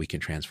ourselves so we can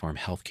transform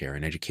healthcare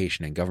and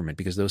education and government?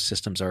 Because those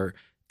systems are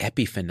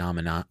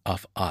epiphenomena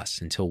of us.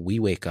 Until we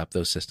wake up,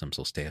 those systems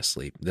will stay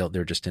asleep.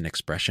 They're just an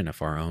expression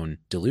of our own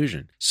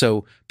delusion.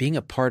 So being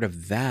a part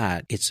of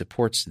that, it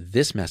supports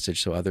this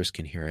message so others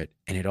can hear it.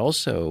 And it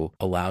also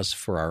allows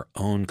for our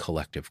own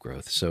collective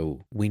growth.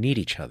 So we need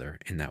each other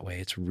in that way.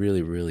 It's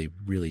really, really,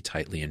 really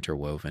tightly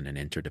interwoven and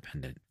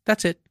interdependent.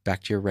 That's it.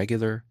 Back to your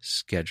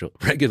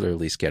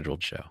regularly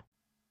scheduled show.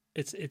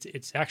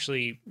 It's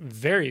actually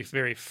very,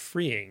 very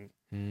freeing.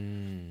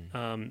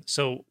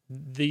 So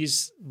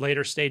these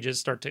later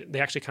stages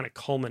they actually kind of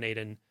culminate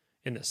in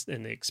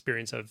the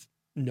experience of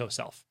no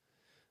self.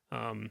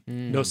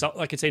 No self,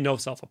 I could say no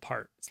self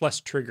apart. It's less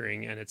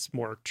triggering and it's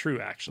more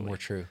true, actually. More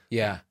true.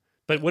 Yeah.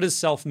 But what does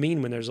self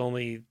mean when there's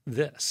only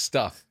this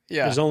Stuff?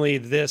 Yeah. There's only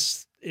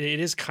this. It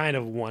is kind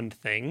of one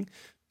thing,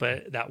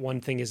 but that one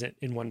thing isn't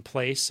in one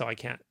place. So I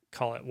can't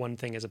call it one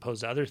thing as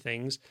opposed to other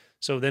things.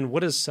 So then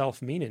what does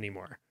self mean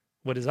anymore?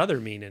 What does other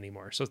mean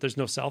anymore? So if there's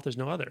no self, there's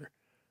no other.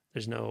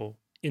 There's no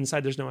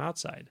inside, there's no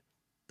outside.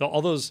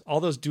 All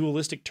those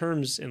dualistic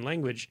terms in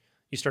language,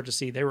 you start to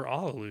see they were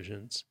all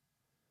illusions.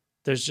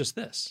 There's just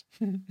this.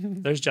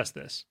 There's just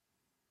this.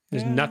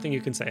 There's nothing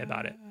you can say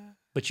about it,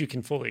 but you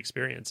can fully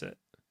experience it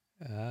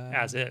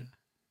as it.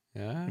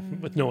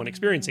 With no one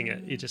experiencing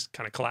it, you just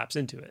kind of collapse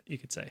into it, you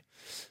could say.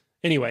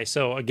 Anyway,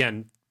 so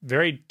again,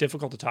 very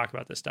difficult to talk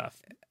about this stuff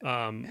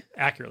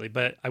accurately,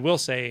 but I will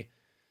say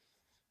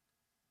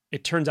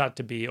it turns out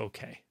to be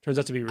okay. Turns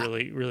out to be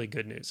really, really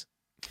good news.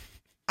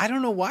 I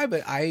don't know why,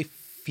 but I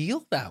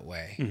feel that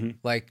way. Mm-hmm.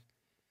 Like,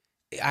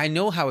 I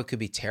know how it could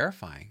be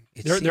terrifying.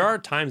 There are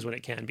times when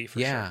it can be, for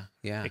sure.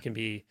 Yeah. It can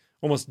be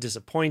almost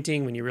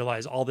disappointing when you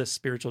realize all this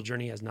spiritual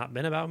journey has not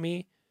been about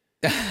me.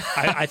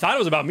 I thought it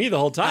was about me the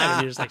whole time.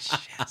 And you're just like, shit,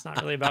 it's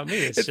not really about me.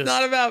 It's just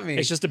not about me.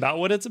 It's just about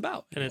what it's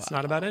about. And it's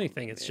not about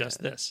anything. It's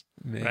just this.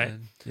 Man. Right?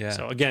 Yeah.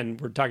 So again,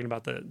 we're talking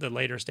about the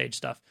later stage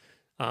stuff.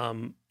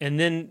 And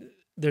then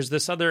there's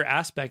this other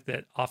aspect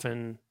that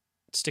often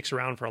sticks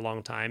around for a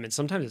long time. And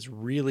sometimes it's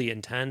really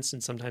intense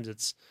and sometimes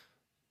it's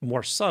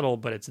more subtle,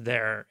 but it's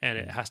there and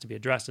it has to be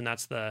addressed. And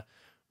that's the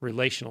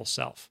relational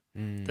self.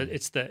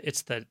 It's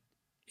the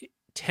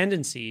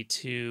tendency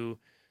to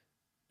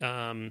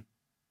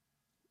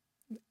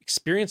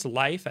experience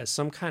life as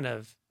some kind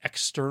of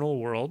external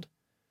world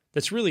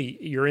that's really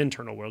your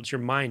internal world. It's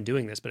your mind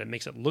doing this, but it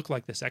makes it look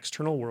like this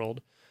external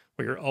world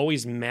where you're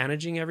always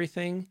managing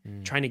everything,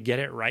 trying to get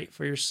it right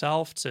for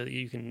yourself so that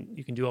you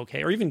can do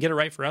okay, or even get it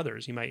right for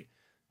others. You might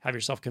have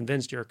yourself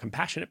convinced you're a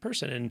compassionate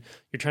person and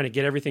you're trying to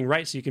get everything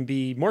right so you can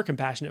be more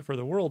compassionate for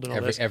the world and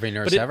all this. Every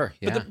nurse ever.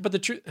 Yeah. But the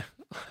truth.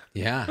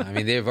 Yeah. I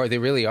mean, they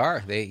really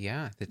are.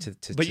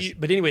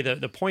 But anyway,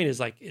 the point is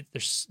like,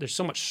 there's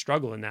so much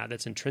struggle in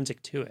that's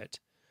intrinsic to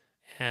it.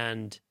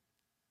 And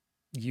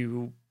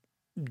you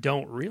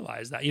don't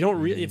realize that. You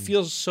don't it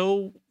feels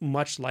so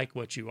much like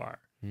what you are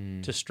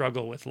to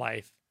struggle with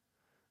life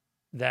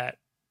that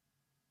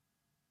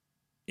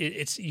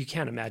it's you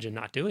can't imagine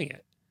not doing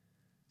it.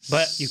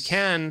 But you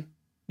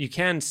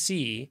can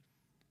see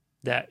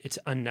that it's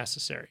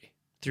unnecessary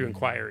through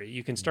inquiry.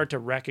 You can start to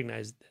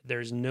recognize that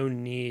there's no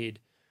need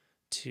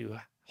to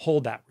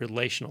hold that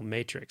relational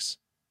matrix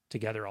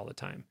together all the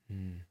time.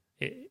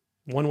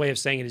 One way of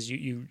saying it is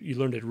you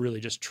learn to really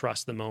just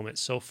trust the moment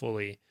so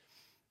fully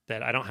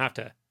that I don't have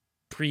to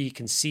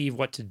preconceive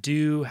what to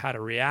do, how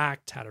to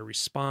react, how to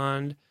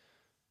respond,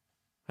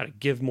 how to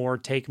give more,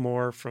 take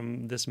more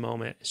from this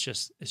moment. It's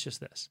just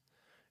this.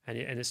 And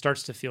it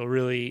starts to feel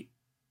really,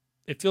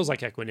 it feels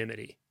like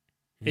equanimity.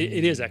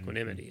 It is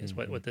equanimity is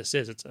what this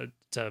is. It's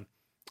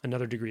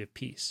another degree of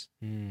peace.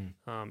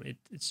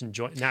 It's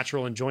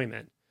natural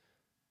enjoyment,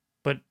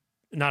 but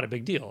not a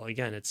big deal.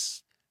 Again,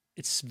 it's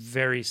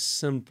very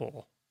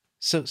simple.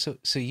 So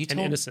you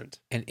told innocent.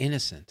 And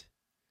innocent.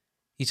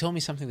 You told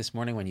me something this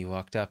morning when you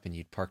walked up and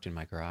you'd parked in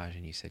my garage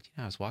and you said,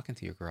 I was walking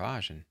through your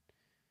garage and it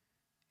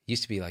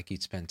used to be like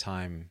you'd spend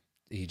time,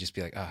 you'd just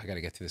be like, oh, I got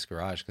to get through this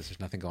garage because there's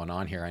nothing going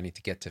on here. I need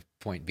to get to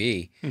point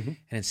B. And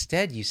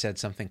instead you said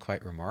something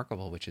quite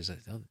remarkable, which is,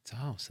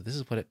 so this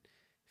is what it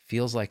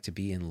feels like to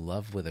be in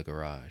love with a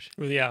garage.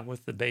 Well, yeah,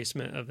 with the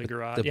basement of the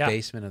garage. The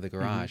basement of the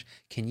garage.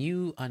 Can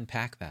you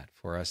unpack that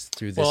for us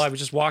through this? Well, I was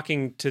just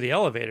walking to the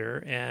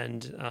elevator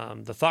and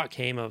the thought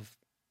came of,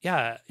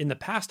 in the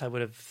past I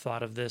would have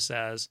thought of this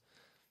as,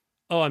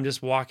 I'm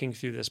just walking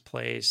through this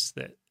place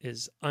that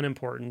is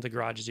unimportant. The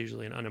garage is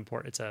usually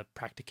it's a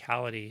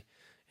practicality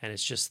and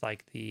it's just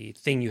like the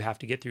thing you have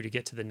to get through to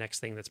get to the next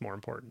thing that's more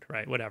important,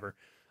 right? Whatever.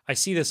 I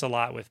see this a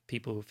lot with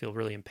people who feel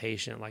really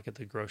impatient, like at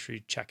the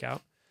grocery checkout.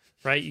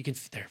 Right,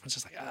 everyone's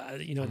just like,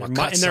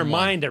 in their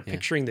mind, they're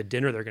picturing the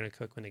dinner they're going to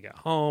cook when they get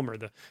home, or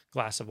the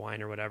glass of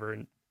wine, or whatever.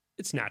 And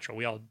it's natural;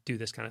 we all do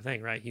this kind of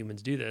thing, right?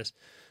 Humans do this.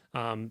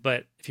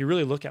 But if you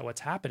really look at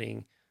what's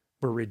happening,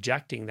 we're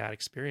rejecting that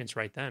experience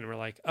right then. We're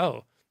like,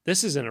 oh,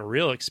 this isn't a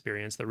real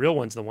experience. The real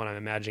one's the one I'm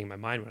imagining in my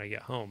mind when I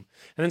get home.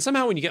 And then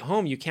somehow, when you get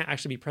home, you can't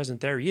actually be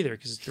present there either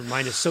because your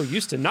mind is so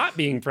used to not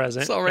being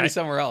present. It's already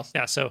somewhere else.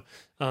 Yeah. So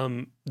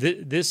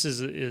this is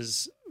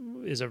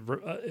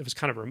it was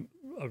kind of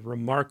a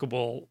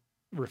remarkable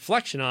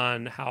reflection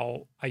on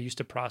how I used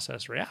to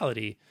process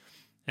reality.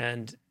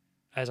 And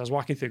as I was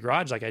walking through the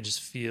garage, like I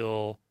just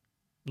feel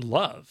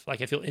love,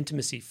 like I feel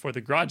intimacy for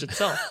the garage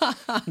itself.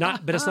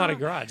 But it's not a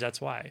garage.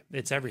 That's why.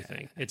 It's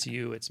everything. It's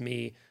you, it's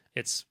me.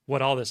 It's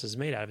what all this is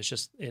made out of. It's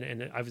just,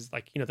 and I was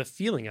like, the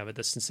feeling of it,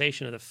 the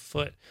sensation of the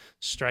foot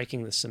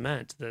striking the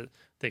cement, the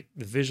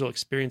visual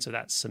experience of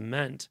that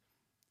cement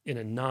in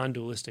a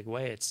non-dualistic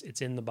way.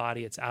 It's in the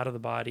body. It's out of the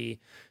body.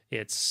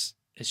 It's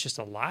just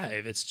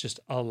alive. It's just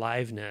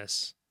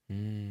aliveness,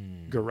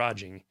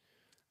 garaging.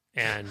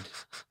 And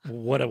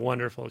what a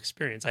wonderful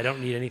experience. I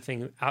don't need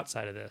anything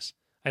outside of this.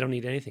 I don't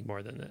need anything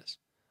more than this.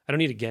 I don't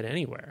need to get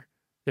anywhere.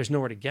 There's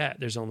nowhere to get.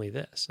 There's only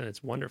this. And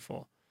it's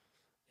wonderful.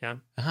 Yeah.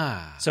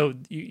 Ah. So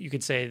you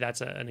could say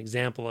that's an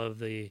example of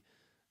the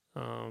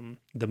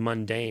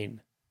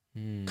mundane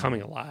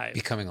coming alive.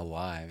 Becoming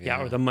alive.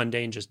 Yeah. Or the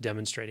mundane just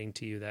demonstrating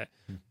to you that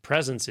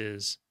presence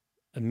is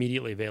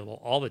immediately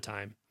available all the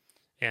time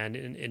and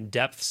in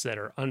depths that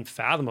are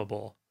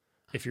unfathomable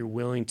if you're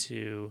willing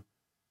to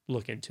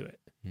look into it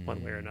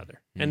one way or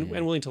another, and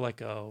willing to let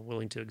go,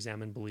 willing to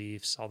examine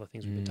beliefs, all the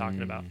things we've been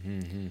talking about.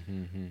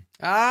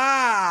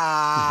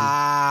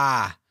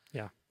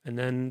 Yeah. And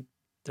then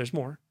there's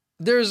more.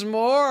 There's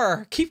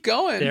more. Keep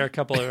going. There are a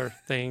couple other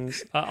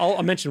things.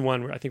 I'll mention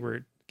one where I think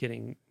we're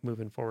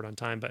moving forward on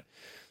time. But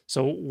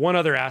so one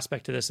other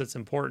aspect to this that's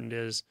important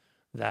is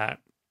that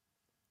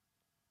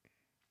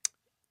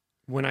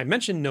when I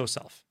mention no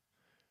self,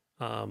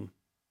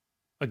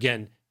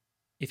 again,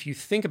 if you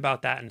think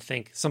about that and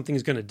think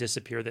something's going to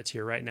disappear that's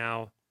here right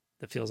now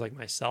that feels like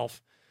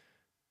myself,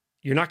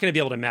 you're not going to be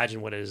able to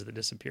imagine what it is that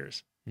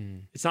disappears.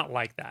 It's not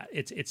like that.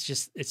 It's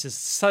just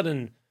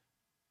sudden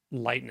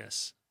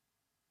lightness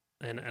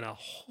and a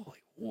holy,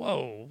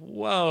 whoa,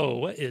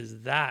 what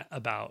is that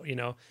about?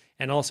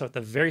 And also at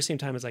the very same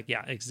time, it's like,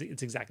 yeah,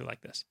 it's exactly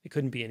like this. It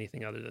couldn't be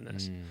anything other than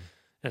this. And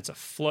it's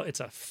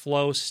a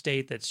flow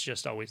state that's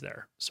just always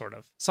there, sort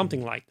of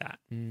something like that.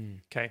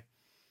 Okay.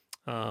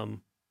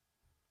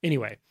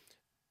 Anyway,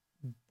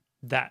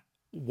 that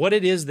what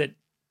it is that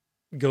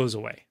goes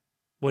away,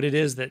 what it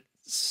is that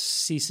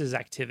ceases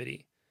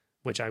activity,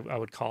 which I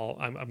would call,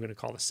 I'm going to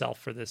call the self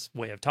for this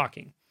way of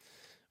talking.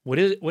 What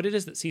it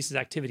is that ceases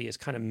activity is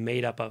kind of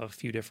made up of a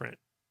few different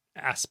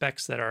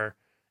aspects that are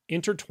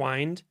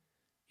intertwined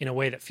in a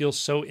way that feels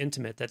so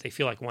intimate that they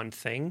feel like one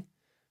thing,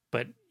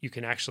 but you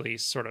can actually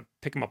sort of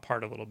pick them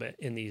apart a little bit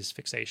in these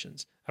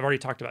fixations. I've already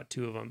talked about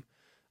two of them.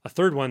 A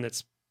third one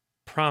that's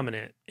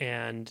prominent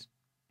and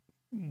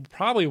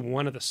probably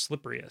one of the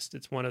slipperiest,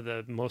 it's one of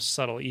the most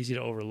subtle, easy to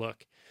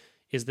overlook,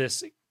 is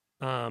this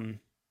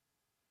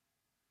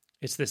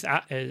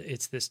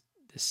it's this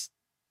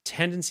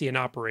tendency and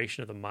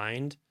operation of the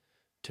mind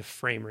to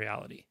frame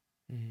reality.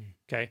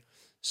 Okay.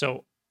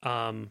 So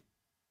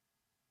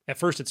at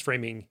first it's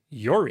framing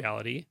your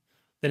reality,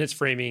 then it's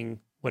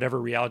framing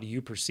whatever reality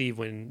you perceive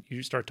when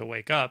you start to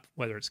wake up,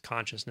 whether it's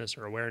consciousness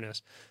or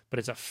awareness, but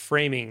it's a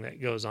framing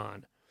that goes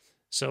on.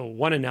 So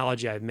one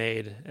analogy I've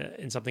made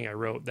in something I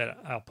wrote that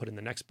I'll put in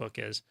the next book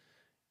is,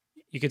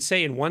 you could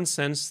say in one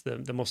sense,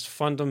 the most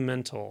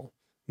fundamental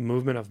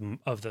movement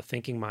of the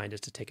thinking mind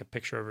is to take a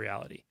picture of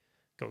reality.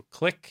 Go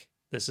click,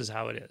 this is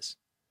how it is.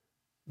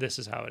 This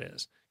is how it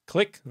is.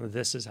 Click,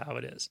 this is how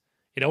it is.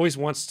 It always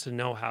wants to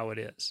know how it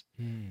is,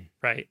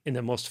 right? In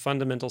the most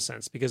fundamental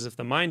sense, because if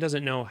the mind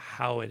doesn't know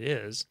how it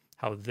is,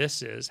 how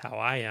this is, how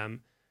I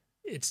am,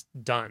 it's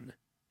done.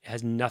 It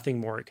has nothing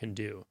more it can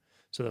do.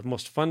 So the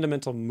most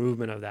fundamental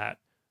movement of that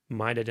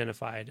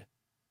mind-identified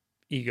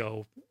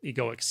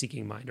egoic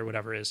seeking mind or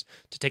whatever is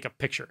to take a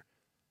picture.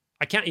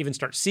 I can't even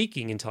start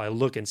seeking until I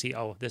look and see,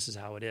 oh, this is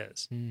how it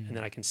is. And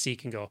then I can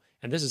seek and go,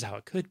 and this is how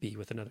it could be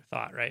with another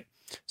thought, right?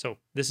 So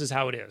this is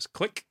how it is.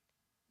 Click.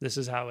 This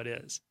is how it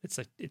is. It's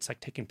like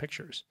taking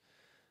pictures.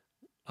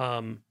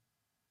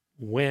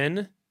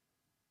 When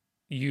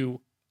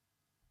you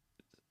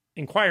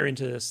inquire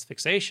into this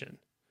fixation,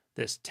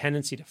 this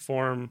tendency to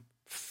form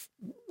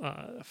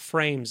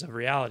frames of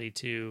reality,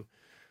 to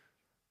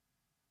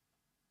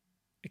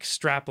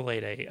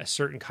extrapolate a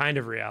certain kind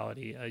of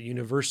reality, a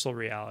universal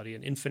reality,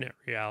 an infinite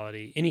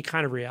reality, any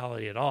kind of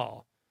reality at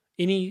all,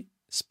 any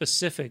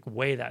specific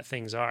way that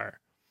things are,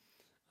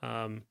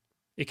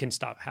 it can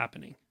stop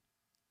happening.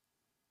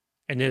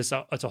 And it's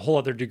a whole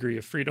other degree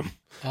of freedom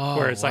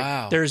where it's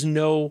like there's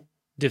no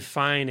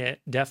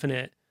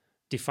definite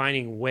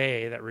defining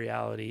way that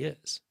reality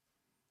is.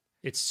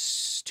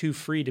 It's too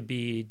free to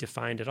be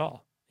defined at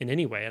all, in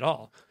any way at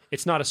all.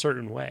 It's not a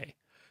certain way.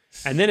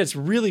 And then it's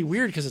really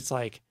weird because it's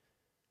like,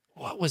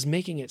 what was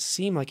making it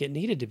seem like it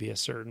needed to be a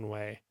certain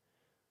way?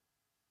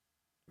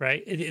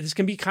 Right? This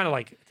can be kind of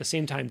like, at the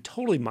same time,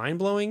 totally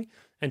mind-blowing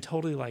and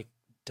totally like,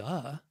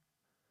 duh.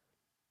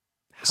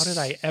 How did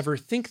I ever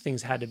think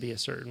things had to be a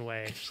certain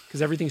way?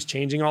 Because everything's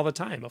changing all the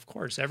time. Of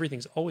course,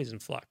 everything's always in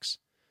flux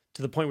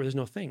to the point where there's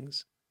no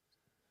things.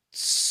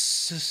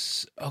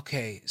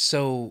 Okay,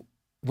 so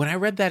when I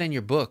read that in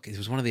your book, it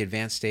was one of the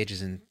advanced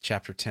stages in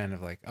chapter 10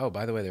 of like, oh,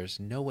 by the way, there's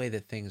no way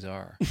that things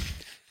are.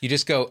 You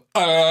just go,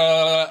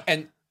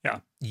 and yeah.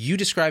 You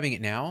describing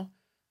it now,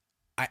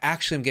 I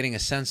actually am getting a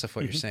sense of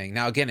what you're saying.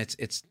 Now, again,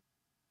 it's,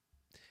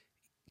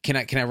 can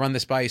I run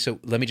this by you? So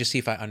let me just see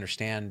if I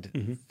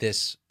understand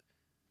this,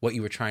 what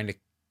you were trying to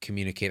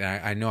communicate.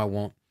 And I know I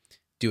won't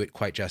do it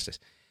quite justice.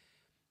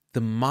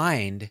 The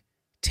mind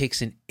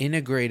takes an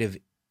integrative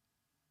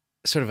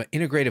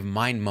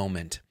mind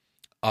moment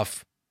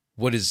of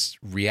what is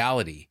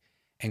reality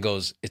and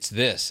goes, it's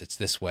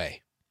this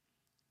way,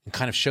 and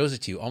kind of shows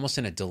it to you almost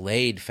in a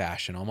delayed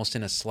fashion, almost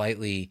in a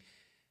slightly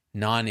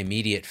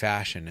non-immediate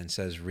fashion, and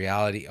says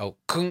reality,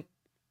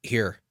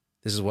 here,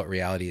 this is what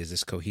reality is,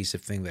 this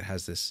cohesive thing that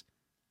has this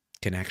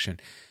connection.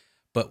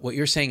 But what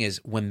you're saying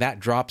is when that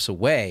drops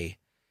away,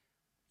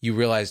 you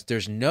realize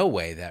there's no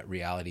way that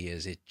reality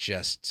is. It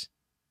just...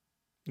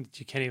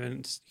 You can't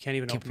even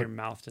open your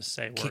mouth to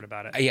say a word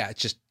about it. Yeah, it's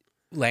just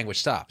language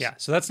stops. Yeah,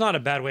 so that's not a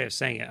bad way of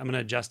saying it. I'm going to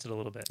adjust it a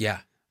little bit. Yeah.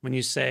 When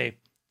you say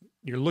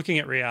you're looking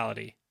at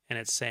reality and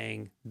it's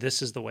saying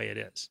this is the way it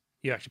is,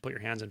 you actually put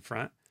your hands in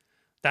front.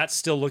 That's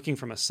still looking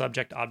from a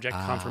subject-object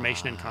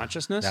confirmation in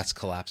consciousness. That's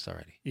collapsed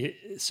already.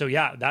 So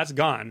yeah, that's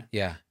gone.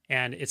 Yeah.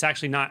 And it's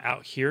actually not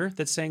out here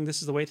that's saying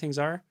this is the way things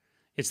are.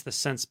 It's the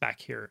sense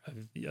back here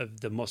of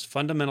the most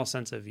fundamental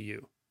sense of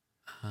you.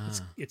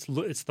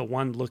 It's the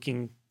one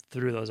looking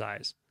through those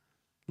eyes,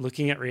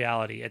 looking at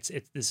reality.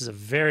 This is a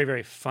very,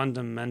 very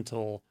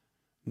fundamental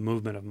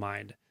movement of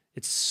mind.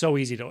 It's so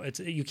easy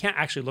you can't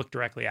actually look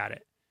directly at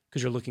it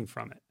because you're looking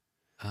from it.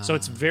 So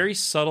it's very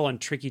subtle and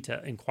tricky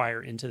to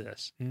inquire into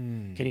this.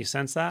 Can you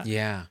sense that?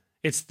 Yeah.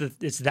 It's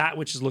that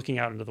which is looking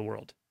out into the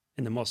world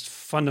in the most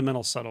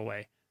fundamental, subtle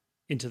way,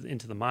 into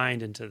the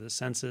mind, into the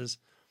senses.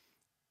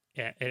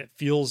 It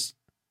feels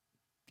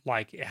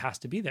like it has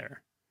to be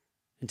there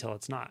until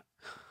it's not.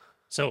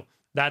 So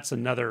that's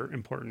another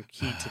important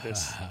key to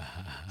this.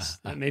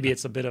 Maybe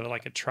it's a bit of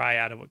like a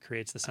triad of what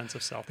creates the sense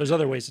of self. There's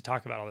other ways to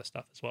talk about all this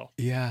stuff as well.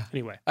 Yeah.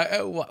 Anyway.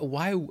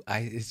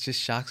 It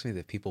just shocks me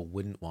that people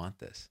wouldn't want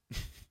this.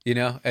 You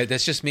know,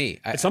 that's just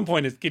me. At some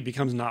point, it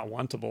becomes not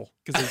wantable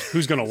because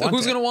who's going to want it?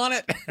 Who's going to want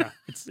it? Yeah,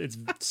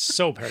 it's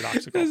so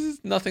paradoxical. This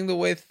is nothing the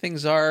way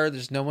things are.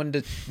 There's no one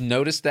to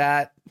notice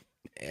that.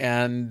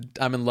 And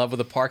I'm in love with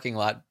a parking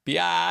lot.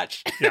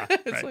 Biatch. Yeah.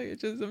 It's like,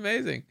 it's just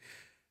amazing.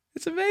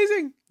 It's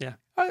amazing. Yeah.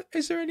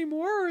 Is there any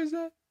more, or is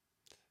that?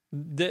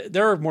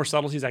 There are more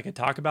subtleties I could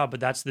talk about, but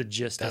that's the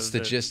gist. That's of the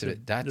gist of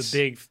it. That's the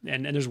big,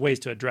 and there's ways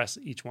to address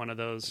each one of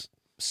those.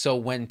 So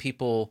when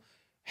people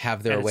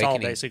have their it's awakening,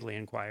 all basically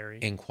inquiry,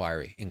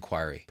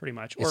 pretty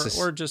much,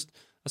 or just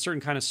a certain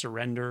kind of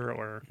surrender,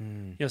 or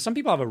some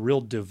people have a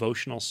real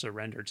devotional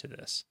surrender to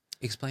this.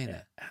 Explain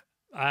that.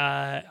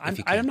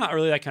 I'm not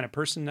really that kind of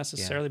person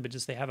necessarily, but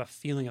just they have a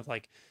feeling of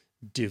like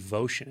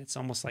devotion. It's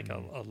almost like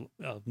a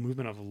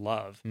movement of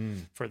love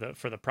for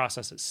the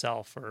process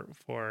itself,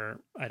 for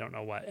I don't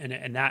know what,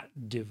 and that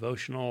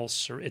devotional,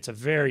 it's a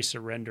very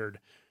surrendered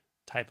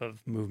type of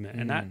movement,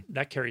 and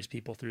that carries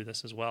people through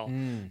this as well.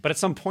 But at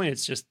some point,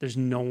 it's just there's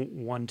no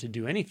one to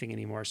do anything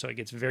anymore, so it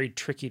gets very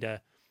tricky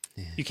to.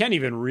 Yeah. You can't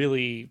even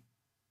really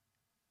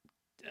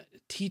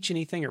teach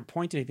anything or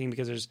point anything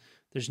because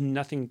there's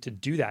nothing to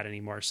do that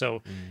anymore.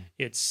 So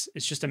it's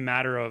just a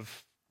matter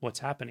of what's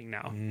happening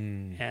now,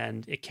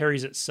 and it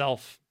carries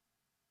itself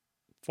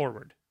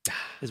forward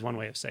is one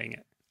way of saying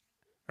it,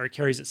 or it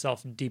carries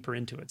itself deeper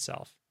into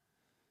itself.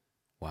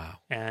 Wow.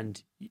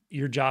 And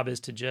your job is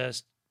to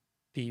just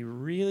be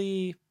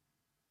willing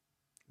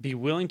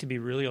to be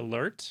really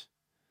alert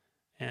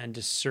and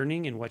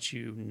discerning in what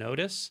you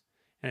notice.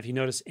 And if you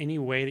notice any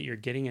way that you're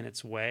getting in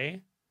its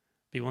way,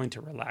 be willing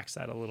to relax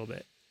that a little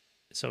bit.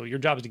 So your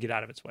job is to get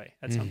out of its way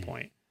at some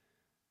point.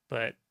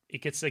 But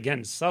it gets,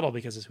 again, subtle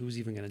because it's who's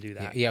even going to do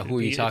that. Yeah, who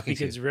are you talking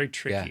to? It's very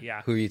tricky,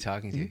 yeah. Who are you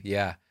talking to?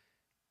 Yeah.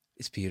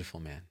 It's beautiful,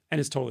 man. And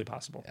it's totally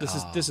possible.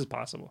 This is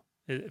possible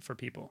for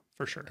people,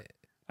 for sure.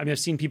 I mean, I've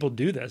seen people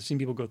do this. I've seen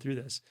people go through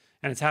this.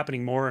 And it's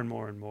happening more and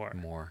more and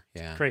more.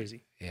 Yeah. It's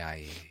crazy. Yeah,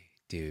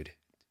 dude.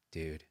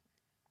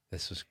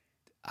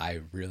 I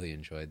really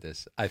enjoyed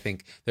this. I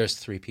think there's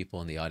 3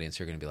 people in the audience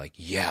who are going to be like,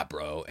 yeah,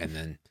 bro. And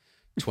then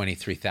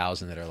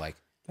 23,000 that are like,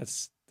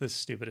 that's the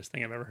stupidest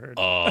thing I've ever heard.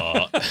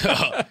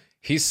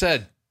 He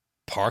said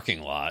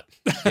parking lot.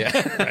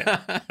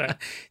 Yeah. Right.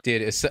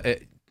 Dude,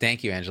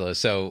 thank you, Angelo.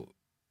 So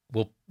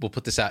we'll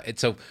put this out.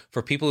 So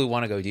for people who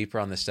want to go deeper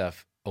on this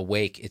stuff,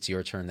 Awake, it's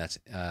your turn. That's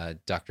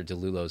Dr.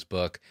 DiLullo's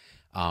book.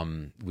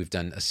 We've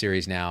done a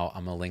series now.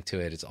 I'm going to link to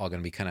it. It's all going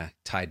to be kind of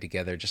tied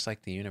together, just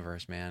like the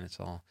universe, man. It's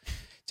all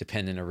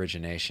dependent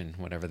origination,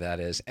 whatever that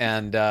is.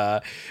 And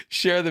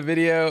share the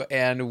video.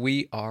 And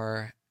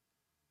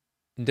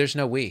there's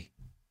no we,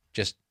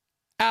 just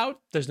out.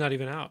 There's not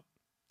even out.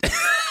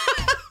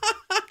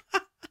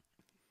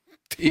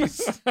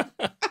 Peace.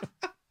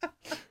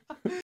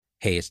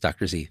 Hey, it's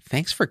Dr. Z.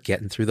 Thanks for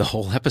getting through the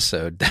whole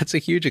episode. That's a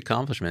huge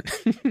accomplishment.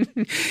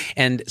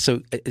 And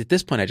so at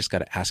this point, I just got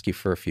to ask you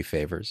for a few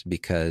favors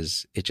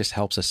because it just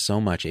helps us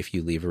so much if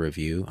you leave a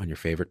review on your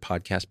favorite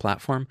podcast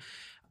platform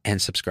and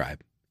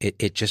subscribe.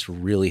 It just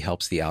really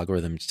helps the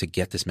algorithms to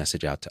get this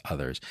message out to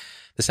others.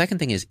 The second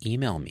thing is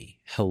email me,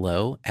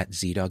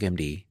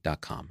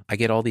 hello@zdogmd.com. I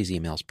get all these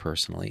emails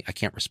personally. I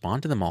can't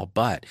respond to them all,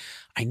 but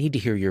I need to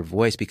hear your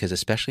voice because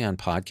especially on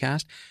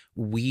podcast,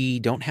 we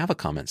don't have a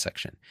comment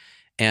section.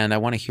 And I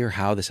want to hear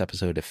how this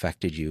episode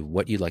affected you,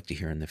 what you'd like to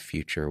hear in the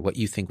future, what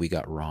you think we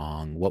got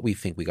wrong, what we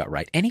think we got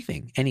right,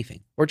 anything,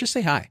 or just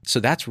say hi. So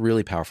that's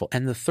really powerful.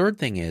 And the third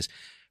thing is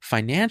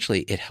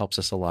financially, it helps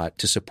us a lot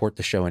to support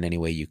the show in any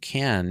way you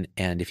can.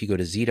 And if you go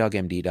to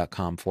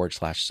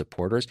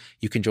zdogmd.com/supporters,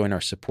 you can join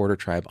our supporter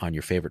tribe on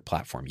your favorite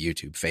platform,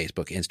 YouTube,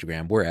 Facebook,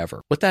 Instagram,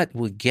 wherever. What that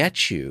will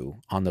get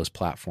you on those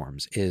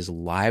platforms is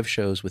live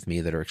shows with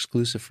me that are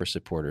exclusive for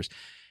supporters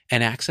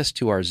and access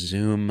to our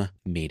Zoom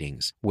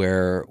meetings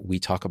where we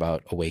talk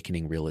about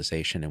awakening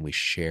realization and we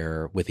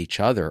share with each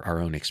other our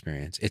own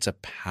experience. It's a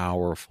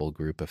powerful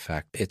group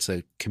effect. It's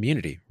a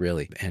community,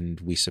 really.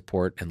 And we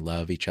support and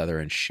love each other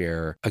and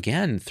share,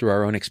 again, through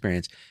our own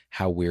experience,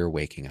 how we're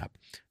waking up.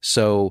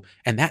 So,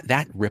 and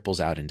that ripples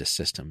out into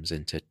systems,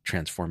 into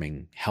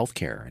transforming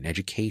healthcare and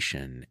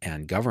education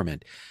and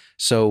government.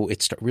 So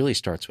it really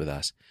starts with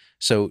us.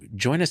 So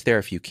join us there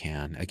if you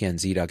can. Again,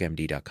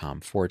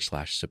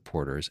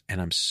 zdogmd.com/supporters. And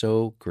I'm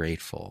so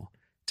grateful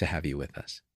to have you with us.